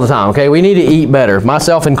all the time, okay? We need to eat better,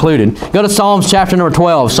 myself included. Go to Psalms chapter number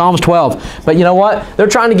 12, Psalms 12. But you know what? They're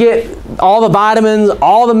trying to get all the vitamins,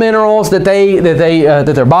 all the minerals that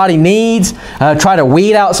that their body needs. Try to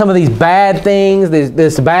weed out some of these bad things,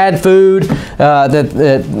 this bad food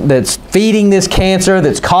that's feeding this cancer,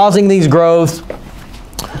 that's causing these growths.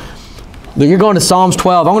 You're going to Psalms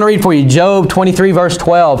 12. I'm going to read for you Job 23, verse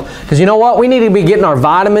 12. Because you know what? We need to be getting our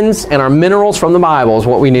vitamins and our minerals from the Bible is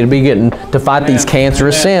what we need to be getting to fight these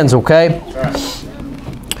cancerous sins, okay?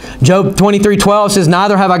 Job 23:12 says,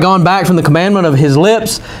 neither have I gone back from the commandment of his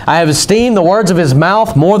lips. I have esteemed the words of his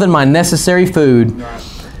mouth more than my necessary food.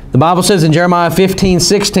 The Bible says in Jeremiah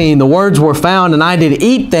 15:16, the words were found, and I did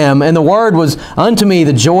eat them, and the word was unto me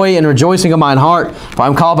the joy and rejoicing of mine heart. For I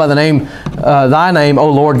am called by the name, thy name, O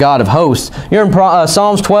Lord God of hosts. You're in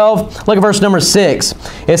Psalms 12. Look at verse number 6.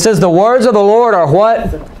 It says, the words of the Lord are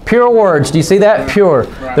what? Pure words. Do you see that? Pure.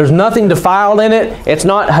 There's nothing defiled in it. It's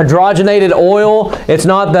not hydrogenated oil. It's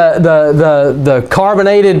not the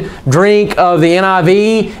carbonated drink of the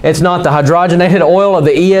NIV. It's not the hydrogenated oil of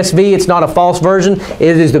the ESV. It's not a false version.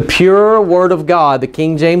 It is the pure Word of God, the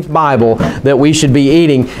King James Bible, that we should be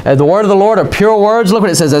eating. The Word of the Lord are pure words. Look what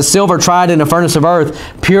it says. As silver tried in a furnace of earth,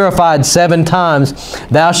 purified 7 times.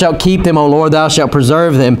 Thou shalt keep them, O Lord. Thou shalt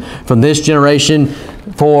preserve them from this generation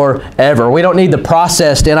forever. We don't need the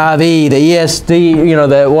processed NIV, the ESD, you know,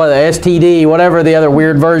 the STD, whatever the other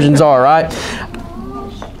weird versions are, right?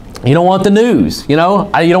 You don't want the news, you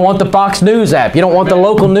know. You don't want the Fox News app. You don't want the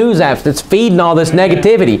local news apps that's feeding all this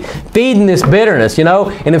negativity, feeding this bitterness, you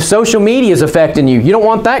know. And if social media is affecting you, you don't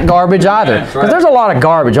want that garbage either. Because there's a lot of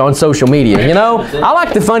garbage on social media, you know. I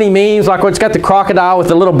like the funny memes, like what's got the crocodile with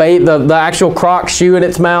the little baby, the actual croc shoe in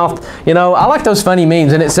its mouth, you know. I like those funny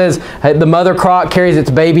memes. And it says the mother croc carries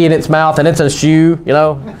its baby in its mouth and it's a shoe, you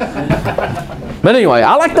know. But anyway,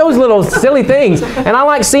 I like those little silly things, and I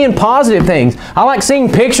like seeing positive things. I like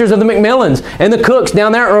seeing pictures of the McMillans and the Cooks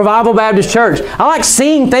down there at Revival Baptist Church. I like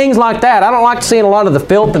seeing things like that. I don't like seeing a lot of the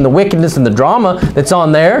filth and the wickedness and the drama that's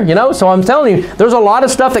on there, you know. So I'm telling you, there's a lot of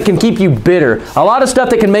stuff that can keep you bitter, a lot of stuff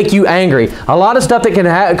that can make you angry, a lot of stuff that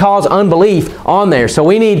can cause unbelief on there. So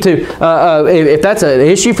we need to, if that's an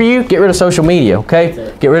issue for you, get rid of social media,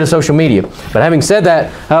 okay? Get rid of social media. But having said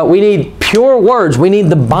that, we need pure words. We need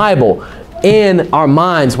the Bible in our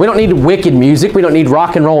minds. We don't need wicked music. We don't need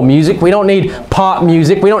rock and roll music. We don't need pop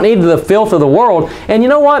music. We don't need the filth of the world. And you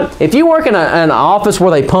know what? If you work in an office where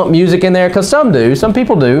they pump music in there, because some do, some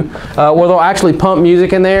people do, where they'll actually pump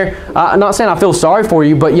music in there, I'm not saying I feel sorry for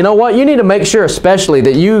you, but you know what? You need to make sure especially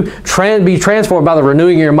that you be transformed by the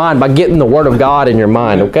renewing of your mind, by getting the Word of God in your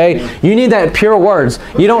mind, okay? You need that pure words.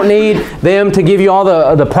 You don't need them to give you all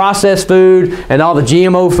the processed food and all the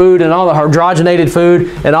GMO food and all the hydrogenated food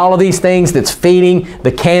and all of these things that's feeding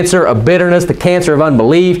the cancer of bitterness, the cancer of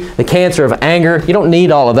unbelief, the cancer of anger. You don't need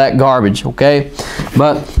all of that garbage, okay?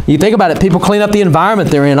 But you think about it, people clean up the environment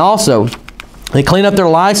they're in also. They clean up their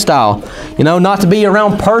lifestyle, you know, not to be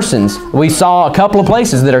around persons. We saw a couple of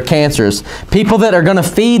places that are cancerous. People that are going to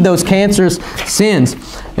feed those cancerous sins.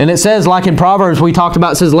 And it says, like in Proverbs we talked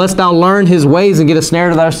about, it says, lest thou learn his ways and get a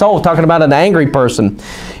snare to thy soul. Talking about an angry person.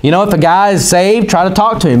 You know, if a guy is saved, try to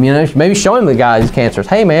talk to him. You know, maybe show him the guy is cancerous.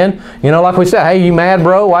 Hey, man, you know, like we said, hey, you mad,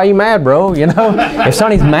 bro? Why you mad, bro? You know, if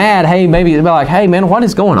somebody's mad, hey, maybe be like, hey, man, what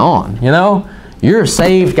is going on? You know? You're a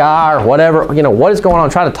saved guy or whatever, you know, what is going on?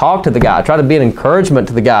 Try to talk to the guy. Try to be an encouragement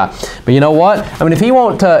to the guy. But you know what? I mean, if he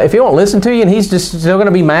won't listen to you and he's just still going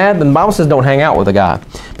to be mad, then the Bible says don't hang out with the guy.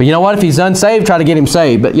 But you know what? If he's unsaved, try to get him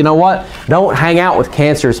saved. But you know what? Don't hang out with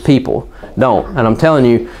cancerous people. Don't. And I'm telling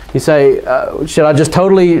you, you say, should I just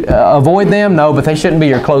totally avoid them? No, but they shouldn't be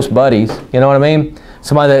your close buddies. You know what I mean?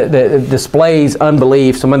 Somebody that displays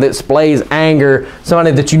unbelief, somebody that displays anger, somebody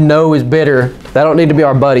that you know is bitter. That don't need to be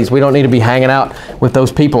our buddies. We don't need to be hanging out with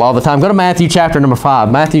those people all the time. Go to Matthew chapter number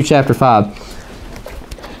 5. Matthew chapter 5.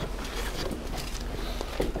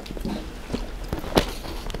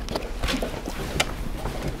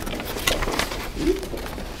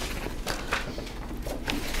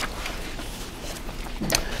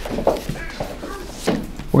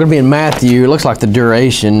 We're going to be in Matthew. It looks like the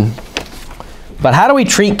duration. But how do we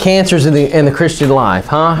treat cancers in the Christian life?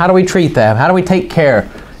 Huh? How do we treat them? How do we take care?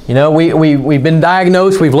 You know, we've been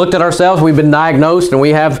diagnosed. We've looked at ourselves. We've been diagnosed, and we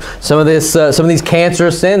have some of these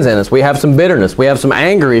cancerous sins in us. We have some bitterness. We have some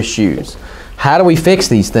anger issues. How do we fix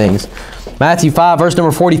these things? Matthew 5, verse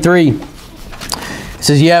number 43. It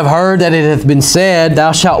says, "Ye have heard that it hath been said,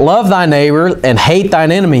 Thou shalt love thy neighbor and hate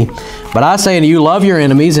thine enemy. But I say unto you, love your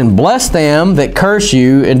enemies, and bless them that curse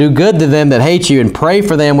you, and do good to them that hate you, and pray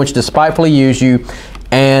for them which despitefully use you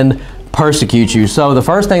and persecute you." So the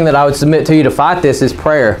first thing that I would submit to you to fight this is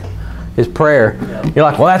prayer. Is prayer. You're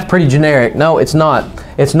like, well, that's pretty generic. No, it's not.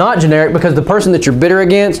 It's not generic, because the person that you're bitter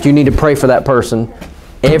against, you need to pray for that person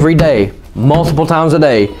every day. Multiple times a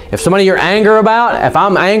day. If somebody you're angry about, if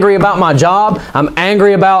I'm angry about my job, I'm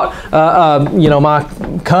angry about you know, my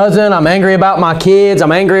cousin, I'm angry about my kids,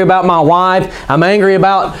 I'm angry about my wife, I'm angry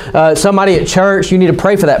about somebody at church, you need to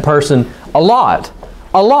pray for that person a lot.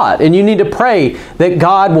 A lot. And you need to pray that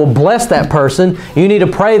God will bless that person. You need to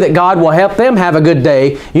pray that God will help them have a good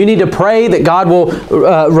day. You need to pray that God will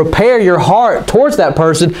repair your heart towards that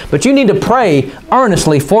person. But you need to pray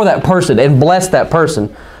earnestly for that person and bless that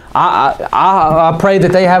person. I pray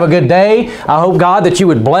that they have a good day. I hope, God, that you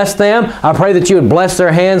would bless them. I pray that you would bless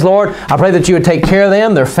their hands, Lord. I pray that you would take care of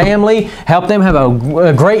them, their family, help them have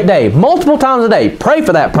a great day. Multiple times a day. Pray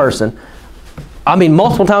for that person. I mean,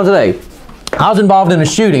 multiple times a day. I was involved in a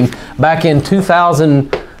shooting back in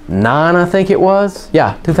 2009, 2009, I think it was.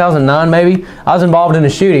 Yeah, 2009 maybe. I was involved in a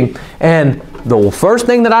shooting, and the first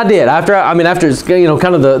thing that I did after kind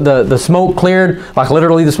of the smoke cleared, like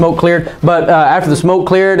literally the smoke cleared, but after the smoke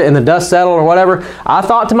cleared and the dust settled or whatever, I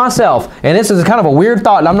thought to myself, and this is kind of a weird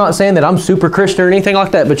thought, and I'm not saying that I'm super Christian or anything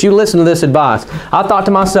like that, but you listen to this advice. I thought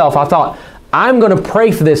to myself, I'm going to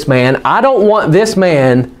pray for this man. I don't want this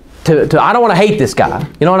man I don't want to hate this guy.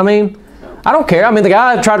 You know what I mean? I don't care. I mean, the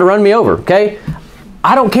guy tried to run me over, okay?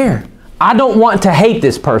 I don't care. I don't want to hate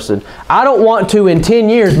this person. I don't want to, in 10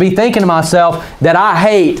 years, be thinking to myself that I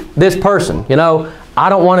hate this person. You know, I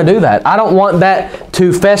don't want to do that. I don't want that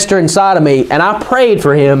to fester inside of me. And I prayed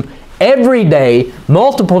for him every day,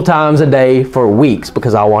 multiple times a day for weeks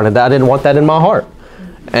because I didn't want that in my heart.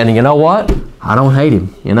 And you know what? I don't hate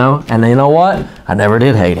him, you know? And you know what? I never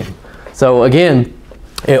did hate him. So again,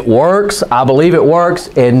 it works. I believe it works.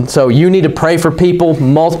 And so you need to pray for people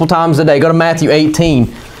multiple times a day. Go to Matthew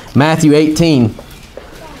 18. Matthew 18.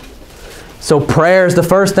 So prayer is the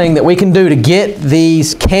first thing that we can do to get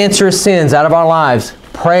these cancerous sins out of our lives.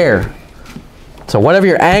 Prayer. So whatever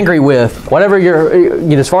you're angry with, whatever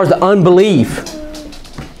as far as the unbelief.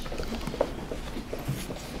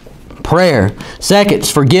 Prayer. Second,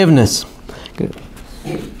 forgiveness.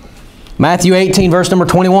 Matthew 18, verse number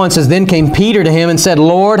 21 says, Then came Peter to him and said,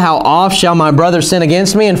 Lord, how oft shall my brother sin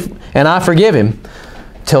against me, and I forgive him?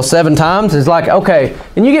 Till 7 times? It's like, okay.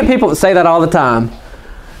 And you get people that say that all the time.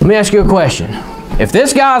 Let me ask you a question. If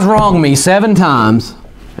this guy's wronged me 7 times,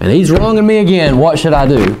 and he's wronging me again, what should I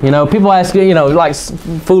do? You know, people ask, you know, like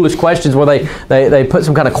foolish questions where they put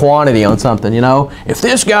some kind of quantity on something, you know. If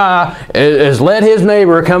this guy has let his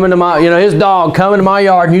neighbor come into my, his dog come into my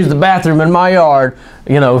yard and use the bathroom in my yard,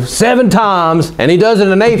 7 times, and he does it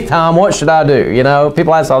an 8th time, what should I do? You know,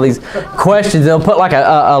 people ask all these questions. They'll put like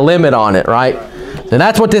a limit on it, right? And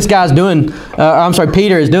that's what this guy's doing,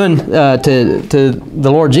 Peter is doing to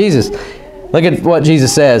the Lord Jesus. Look at what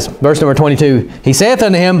Jesus says, verse number 22. He saith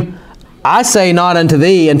unto him, I say not unto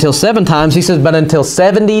thee until 7 times. He says, but until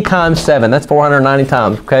 70 times 7. That's 490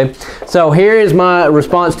 times, okay? So here is my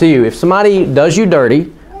response to you. If somebody does you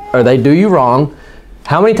dirty, or they do you wrong,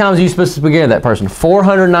 how many times are you supposed to forgive that person?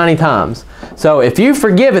 490 times. So if you've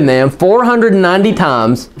forgiven them 490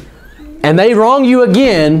 times, and they wrong you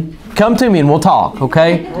again, come to me and we'll talk,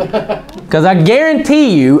 okay? Because I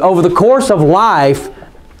guarantee you, over the course of life,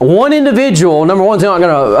 one individual, number one, is not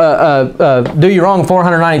going to do you wrong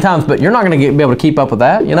 490 times, but you're not going to be able to keep up with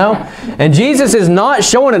that, you know? And Jesus is not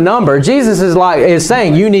showing a number. Jesus is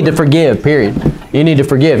saying you need to forgive, period. You need to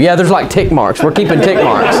forgive. Yeah, there's like tick marks. We're keeping tick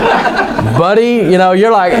marks. Buddy,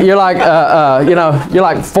 you're like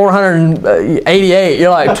 488. You're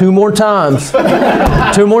like 2 more times.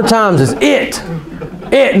 2 more times is it.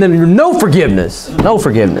 And then no forgiveness. No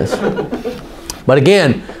forgiveness. But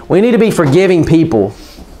again, we need to be forgiving people.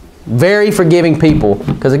 Very forgiving people.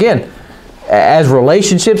 Because again, as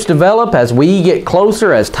relationships develop, as we get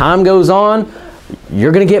closer, as time goes on,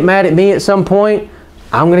 you're going to get mad at me at some point.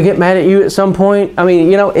 I'm going to get mad at you at some point. I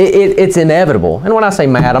mean, it's inevitable. And when I say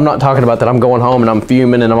mad, I'm not talking about that I'm going home and I'm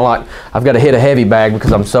fuming and I'm like, I've got to hit a heavy bag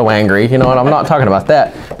because I'm so angry. And I'm not talking about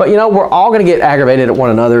that. But, we're all going to get aggravated at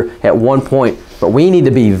one another at one point. But we need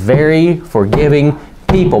to be very forgiving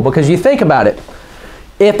people. Because you think about it.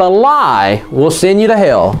 If a lie will send you to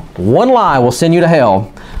hell, one lie will send you to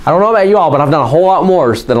hell. I don't know about you all, but I've done a whole lot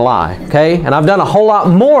worse than a lie, okay? And I've done a whole lot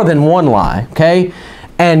more than one lie, okay?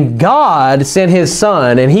 And God sent His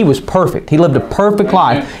Son, and He was perfect. He lived a perfect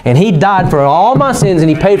life, and He died for all my sins, and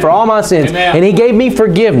He paid for all my sins, and He gave me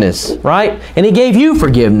forgiveness, right? And He gave you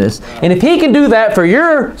forgiveness. And if He can do that for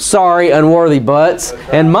your sorry, unworthy butts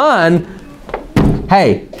and mine,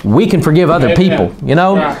 hey, we can forgive other people,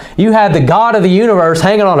 You had the God of the universe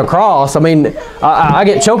hanging on a cross. I mean, I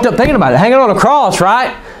get choked up thinking about it. Hanging on a cross,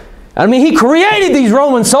 right? I mean, He created these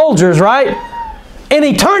Roman soldiers, right? In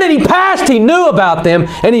eternity past, He knew about them,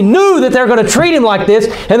 and He knew that they were going to treat Him like this,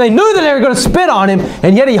 and they knew that they were going to spit on Him,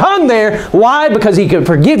 and yet He hung there. Why? Because He could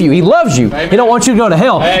forgive you. He loves you. Amen. He don't want you to go to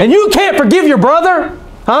hell. Amen. And you can't forgive your brother,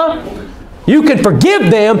 huh? You can forgive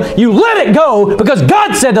them. You let it go because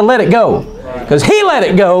God said to let it go. Because He let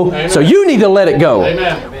it go, Amen. So you need to let it go.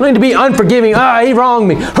 Amen. We need to be unforgiving. He wronged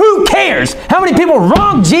me. Who cares? How many people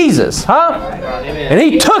wronged Jesus? Huh? Amen. And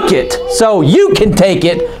He took it, so you can take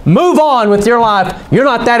it. Move on with your life. You're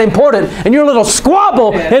not that important, and your little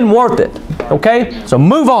squabble isn't worth it. Okay? So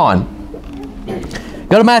move on.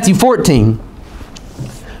 Go to Matthew 14.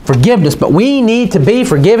 Forgiveness, but we need to be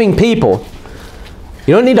forgiving people.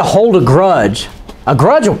 You don't need to hold a grudge. A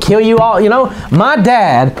grudge will kill you all. You know, my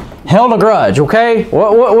dad held a grudge. Okay,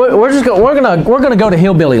 we're gonna go to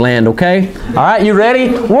hillbilly land. Okay, all right, you ready?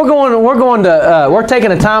 We're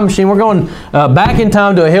taking a time machine. We're going back in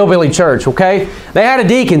time to a hillbilly church. Okay, they had a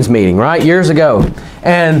deacons meeting years ago,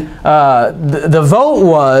 and the vote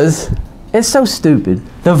was. It's so stupid.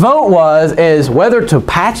 The vote is whether to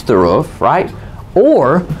patch the roof, right,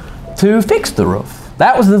 or to fix the roof.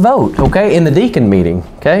 That was the vote, okay, in the deacon meeting,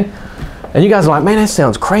 okay? And you guys are like, man, that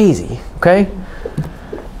sounds crazy, okay?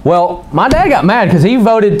 Well, my dad got mad because he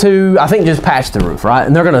voted to, I think, just patch the roof, right?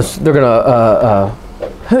 And they're gonna,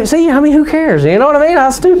 see, I mean, who cares? You know what I mean? How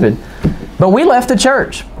stupid. But we left the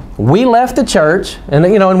church. We left the church, and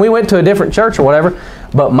and we went to a different church or whatever.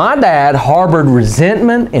 But my dad harbored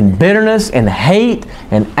resentment and bitterness and hate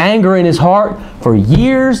and anger in his heart for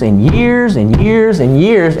years and years and years and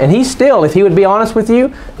years. And he still, if he would be honest with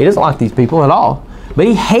you, he doesn't like these people at all. But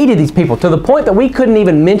he hated these people to the point that we couldn't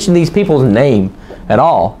even mention these people's name at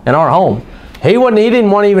all in our home. He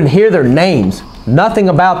didn't want to even hear their names. Nothing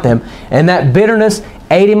about them. And that bitterness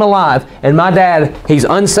ate him alive. And my dad, he's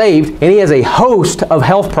unsaved, and he has a host of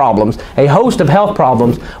health problems. A host of health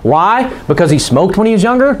problems. Why? Because he smoked when he was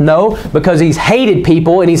younger? No. Because he's hated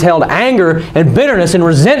people, and he's held anger and bitterness and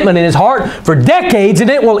resentment in his heart for decades, and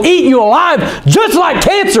it will eat you alive just like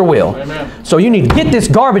cancer will. Amen. So you need to get this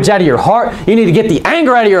garbage out of your heart. You need to get the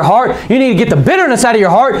anger out of your heart. You need to get the bitterness out of your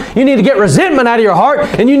heart. You need to get resentment out of your heart,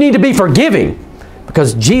 and you need to be forgiving.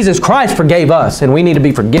 Because Jesus Christ forgave us, and we need to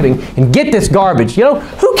be forgiving and get this garbage. You know,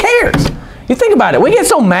 who cares? You think about it. We get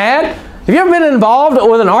so mad. Have you ever been involved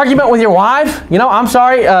with an argument with your wife? You know, I'm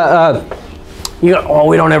sorry. We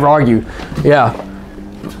don't ever argue. Yeah.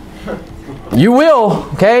 You will,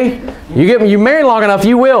 okay? You married long enough,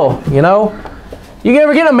 you will, you know. You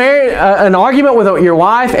ever get an argument with your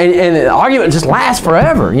wife, and the argument just lasts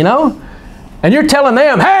forever, you know? And you're telling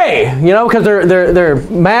them, hey, you know, because they're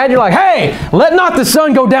mad. You're like, hey, let not the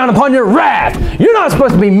sun go down upon your wrath. You're not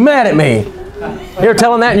supposed to be mad at me. You're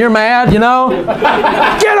telling that and you're mad, you know.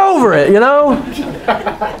 Get over it, you know.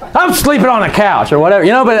 I'm sleeping on a couch or whatever,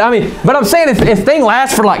 you know. But I'm saying if thing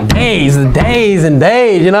lasts for like days and days and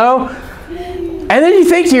days, you know. And then you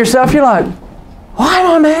think to yourself, you're like, why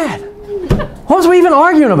am I mad? What was we even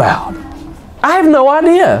arguing about? I have no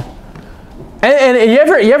idea. And you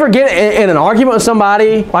ever get in an argument with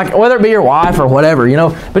somebody, like whether it be your wife or whatever, you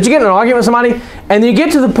know, but you get in an argument with somebody, and then you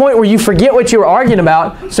get to the point where you forget what you were arguing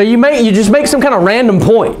about, so you just make some kind of random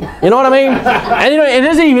point. You know what I mean? And you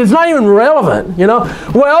know, it's not even relevant. You know,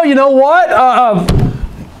 well, you know what?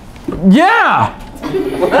 Yeah.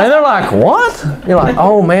 And they're like, what? You're like,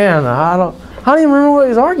 oh man, I don't even remember what he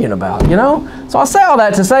was arguing about, you know? So I say all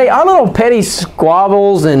that to say our little petty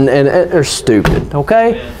squabbles and are stupid,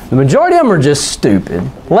 okay? The majority of them are just stupid.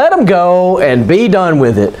 Let them go and be done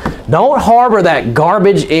with it. Don't harbor that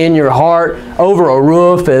garbage in your heart over a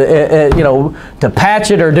roof, you know, to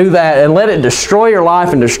patch it or do that and let it destroy your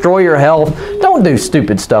life and destroy your health. Don't do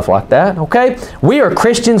stupid stuff like that, okay? We are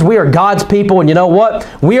Christians. We are God's people, and you know what?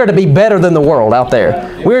 We are to be better than the world out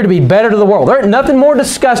there. We are to be better to the world. There's nothing more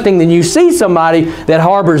disgusting than you see somebody that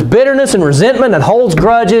harbors bitterness and resentment and holds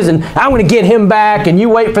grudges, and I'm going to get him back, and you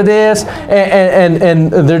wait for this,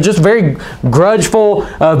 and they're just very grudgeful,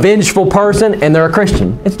 vengeful person, and they're a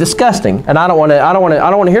Christian. It's disgusting, and I don't want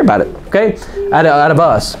to hear about it. Okay, out of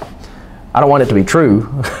us, I don't want it to be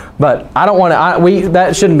true, but I don't want to.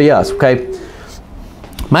 That shouldn't be us. Okay,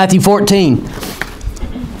 Matthew 14.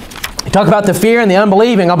 Talk about the fear and the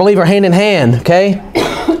unbelieving. I believe are hand in hand. Okay.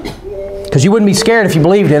 Because you wouldn't be scared if you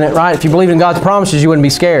believed in it, right? If you believed in God's promises, you wouldn't be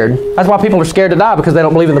scared. That's why people are scared to die, because they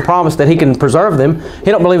don't believe in the promise that He can preserve them.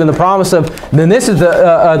 He don't believe in the promise of, then this is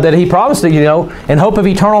that He promised, you know, in hope of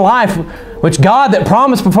eternal life, which God that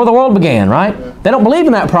promised before the world began, right? They don't believe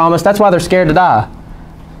in that promise. That's why they're scared to die.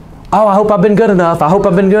 Oh, I hope I've been good enough. I hope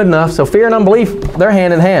I've been good enough. So fear and unbelief, they're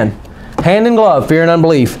hand in hand. Hand in glove, fear and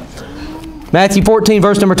unbelief. Matthew 14,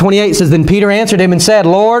 verse number 28 says, Then Peter answered him and said,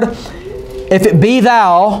 Lord, if it be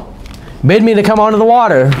thou, bid me to come onto the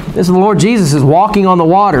water. This is the Lord Jesus is walking on the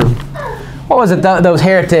water. What was it, those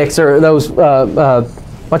heretics or those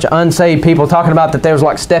bunch of unsaved people talking about that there was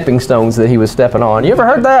like stepping stones that He was stepping on? You ever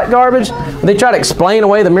heard that garbage? They try to explain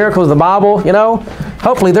away the miracles of the Bible, you know?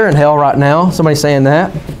 Hopefully they're in hell right now. Somebody's saying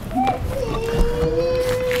that.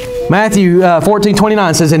 Matthew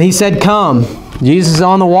 14:29 says, And He said, Come. Jesus is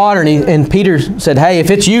on the water, and Peter said, Hey,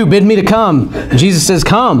 if it's you, bid me to come. And Jesus says,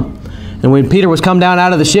 Come. And when Peter was come down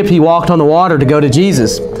out of the ship, he walked on the water to go to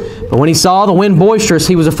Jesus. But when he saw the wind boisterous,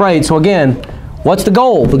 he was afraid. So again, What's the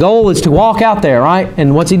goal? The goal is to walk out there, right?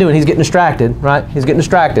 And what's he doing? He's getting distracted, right? He's getting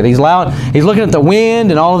distracted. He's loud. He's looking at the wind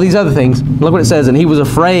and all of these other things. Look what it says. And he was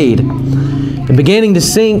afraid. And beginning to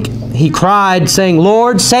sink, he cried, saying,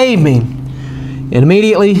 Lord, save me. And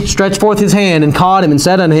immediately stretched forth his hand and caught him and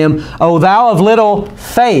said unto him, O thou of little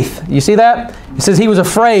faith. You see that? It says he was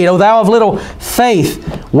afraid. O thou of little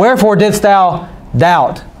faith. Wherefore didst thou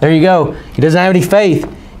doubt? There you go. He doesn't have any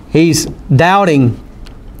faith. He's doubting.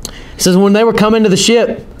 It says, when they were come into the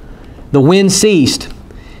ship, the wind ceased.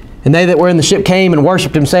 And they that were in the ship came and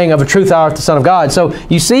worshipped him, saying, Of a truth thou art the Son of God. So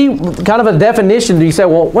you see kind of a definition. You say,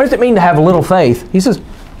 well, what does it mean to have little faith? He says,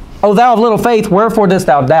 O thou of little faith, wherefore dost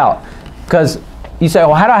thou doubt? Because you say,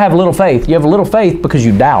 well, how do I have little faith? You have little faith because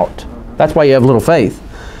you doubt. That's why you have little faith.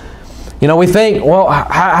 You know, we think, well,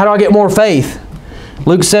 how do I get more faith?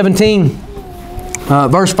 Luke 17,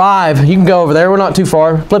 verse 5. You can go over there. We're not too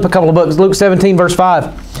far. Flip a couple of books. Luke 17, verse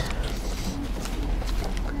 5.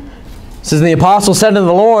 It says, the apostle said unto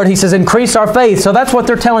the Lord, he says, increase our faith. So that's what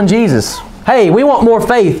they're telling Jesus. Hey, we want more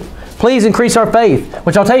faith. Please increase our faith.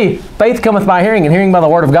 Which I'll tell you, faith cometh by hearing, and hearing by the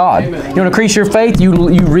Word of God. Amen. You want to increase your faith? You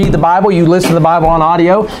read the Bible, you listen to the Bible on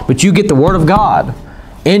audio, but you get the Word of God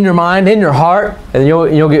in your mind, in your heart, and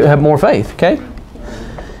you'll have more faith. Okay?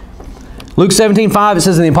 Luke 17:5, it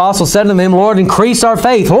says, and the apostle said unto him, Lord, increase our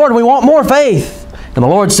faith. Lord, we want more faith. And the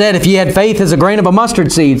Lord said, if ye had faith as a grain of a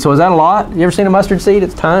mustard seed. So is that a lot? You ever seen a mustard seed?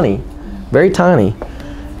 It's tiny. Very tiny.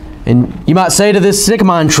 And you might say to this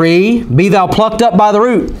sycamore tree, be thou plucked up by the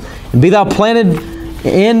root, and be thou planted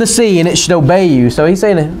in the sea, and it should obey you. So he's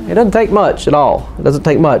saying it doesn't take much at all. It doesn't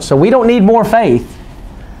take much. So we don't need more faith,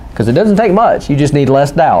 because it doesn't take much. You just need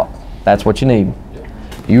less doubt. That's what you need.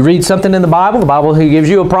 You read something in the Bible he gives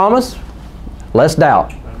you a promise, less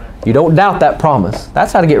doubt. You don't doubt that promise.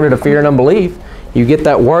 That's how to get rid of fear and unbelief. You get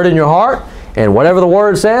that word in your heart, and whatever the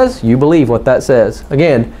word says, you believe what that says.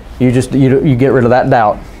 Again, you get rid of that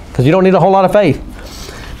doubt, because you don't need a whole lot of faith.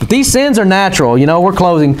 But these sins are natural. You know, we're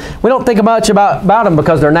closing. We don't think much about them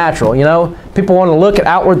because they're natural. You know, people want to look at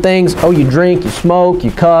outward things. Oh, you drink, you smoke,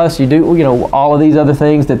 you cuss, you do, you know, all of these other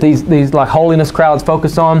things that these like holiness crowds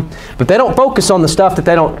focus on. But they don't focus on the stuff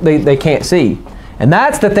that they can't see. And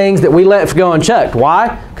that's the things that we let go unchecked.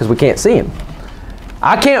 Why? Because we can't see them.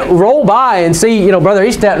 I can't roll by and see, you know, Brother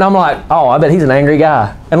Eastet, and I'm like, oh, I bet he's an angry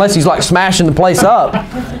guy. Unless he's like smashing the place up.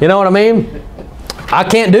 You know what I mean? I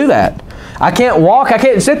can't do that. I can't walk. I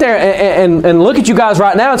can't sit there and look at you guys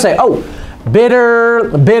right now and say, oh,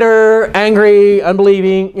 bitter, angry,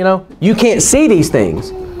 unbelieving. You know, you can't see these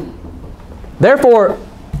things. Therefore,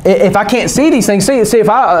 if I can't see these things, see if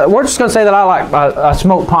we're just going to say that I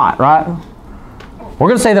smoke pot, right? We're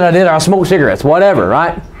going to say that I smoke cigarettes, whatever,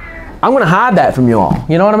 right? I'm going to hide that from you all.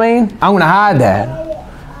 You know what I mean? I'm going to hide that.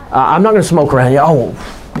 I'm not going to smoke around you. Oh,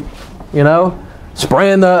 you know,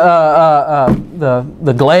 spraying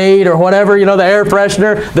the Glade or whatever, you know, the air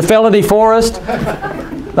freshener, the Felony Forest.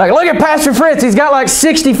 Like, look at Pastor Fritts. He's got like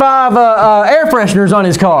 65 air fresheners on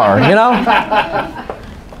his car, you know?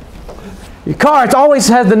 Your car, it always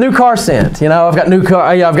has the new car scent. You know, I've got new car.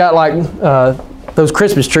 I've got like those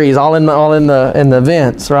Christmas trees all in the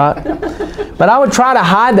vents, right? But I would try to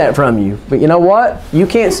hide that from you. But you know what? You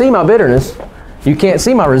can't see my bitterness. You can't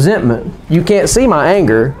see my resentment. You can't see my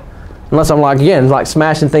anger. Unless I'm like, again, like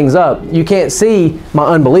smashing things up. You can't see my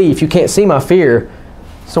unbelief. You can't see my fear.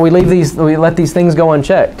 So we let these things go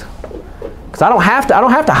unchecked. Because I don't have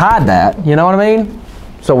to hide that. You know what I mean?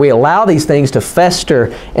 So we allow these things to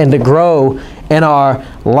fester and to grow in our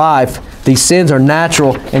life. These sins are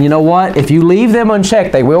natural. And you know what? If you leave them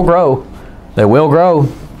unchecked, they will grow. They will grow.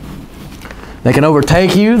 They can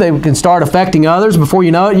overtake you. They can start affecting others. Before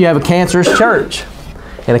you know it, you have a cancerous church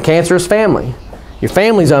and a cancerous family. Your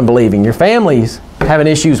family's unbelieving. Your family's having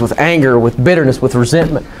issues with anger, with bitterness, with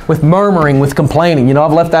resentment, with murmuring, with complaining. You know,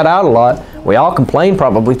 I've left that out a lot. We all complain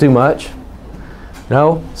probably too much. You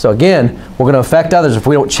know? So again, we're going to affect others if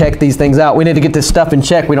we don't check these things out. We need to get this stuff in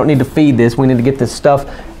check. We don't need to feed this. We need to get this stuff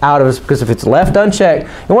out of us, because if it's left unchecked,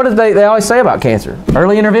 and what do they always say about cancer?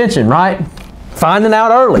 Early intervention, right? Finding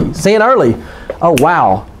out early, seeing early. Oh,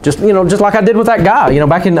 wow. Just like I did with that guy, you know,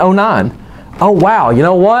 back in 2009. Oh, wow. You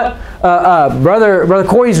know what? Brother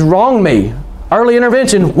Corey's wronged me. Early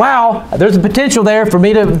intervention. Wow. There's a potential there for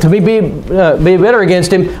me to be bitter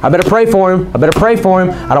against him. I better pray for him. I better pray for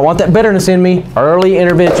him. I don't want that bitterness in me. Early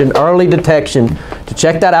intervention, early detection, to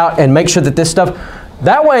check that out and make sure that this stuff,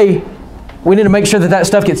 that way we need to make sure that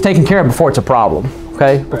stuff gets taken care of before it's a problem.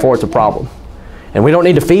 Okay? Before it's a problem. And we don't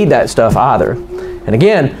need to feed that stuff either. And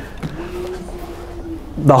again,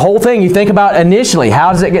 the whole thing you think about initially,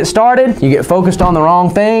 how does it get started? You get focused on the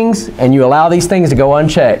wrong things and you allow these things to go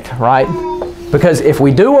unchecked, right? Because if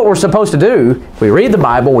we do what we're supposed to do, we read the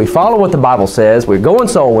Bible, we follow what the Bible says, we're going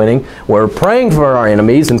soul winning, we're praying for our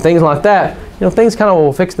enemies and things like that, things kind of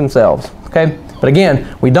will fix themselves. Okay? But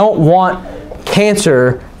again, we don't want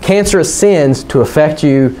cancerous sins to affect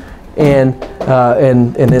you in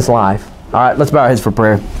this life. All right, let's bow our heads for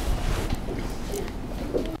prayer.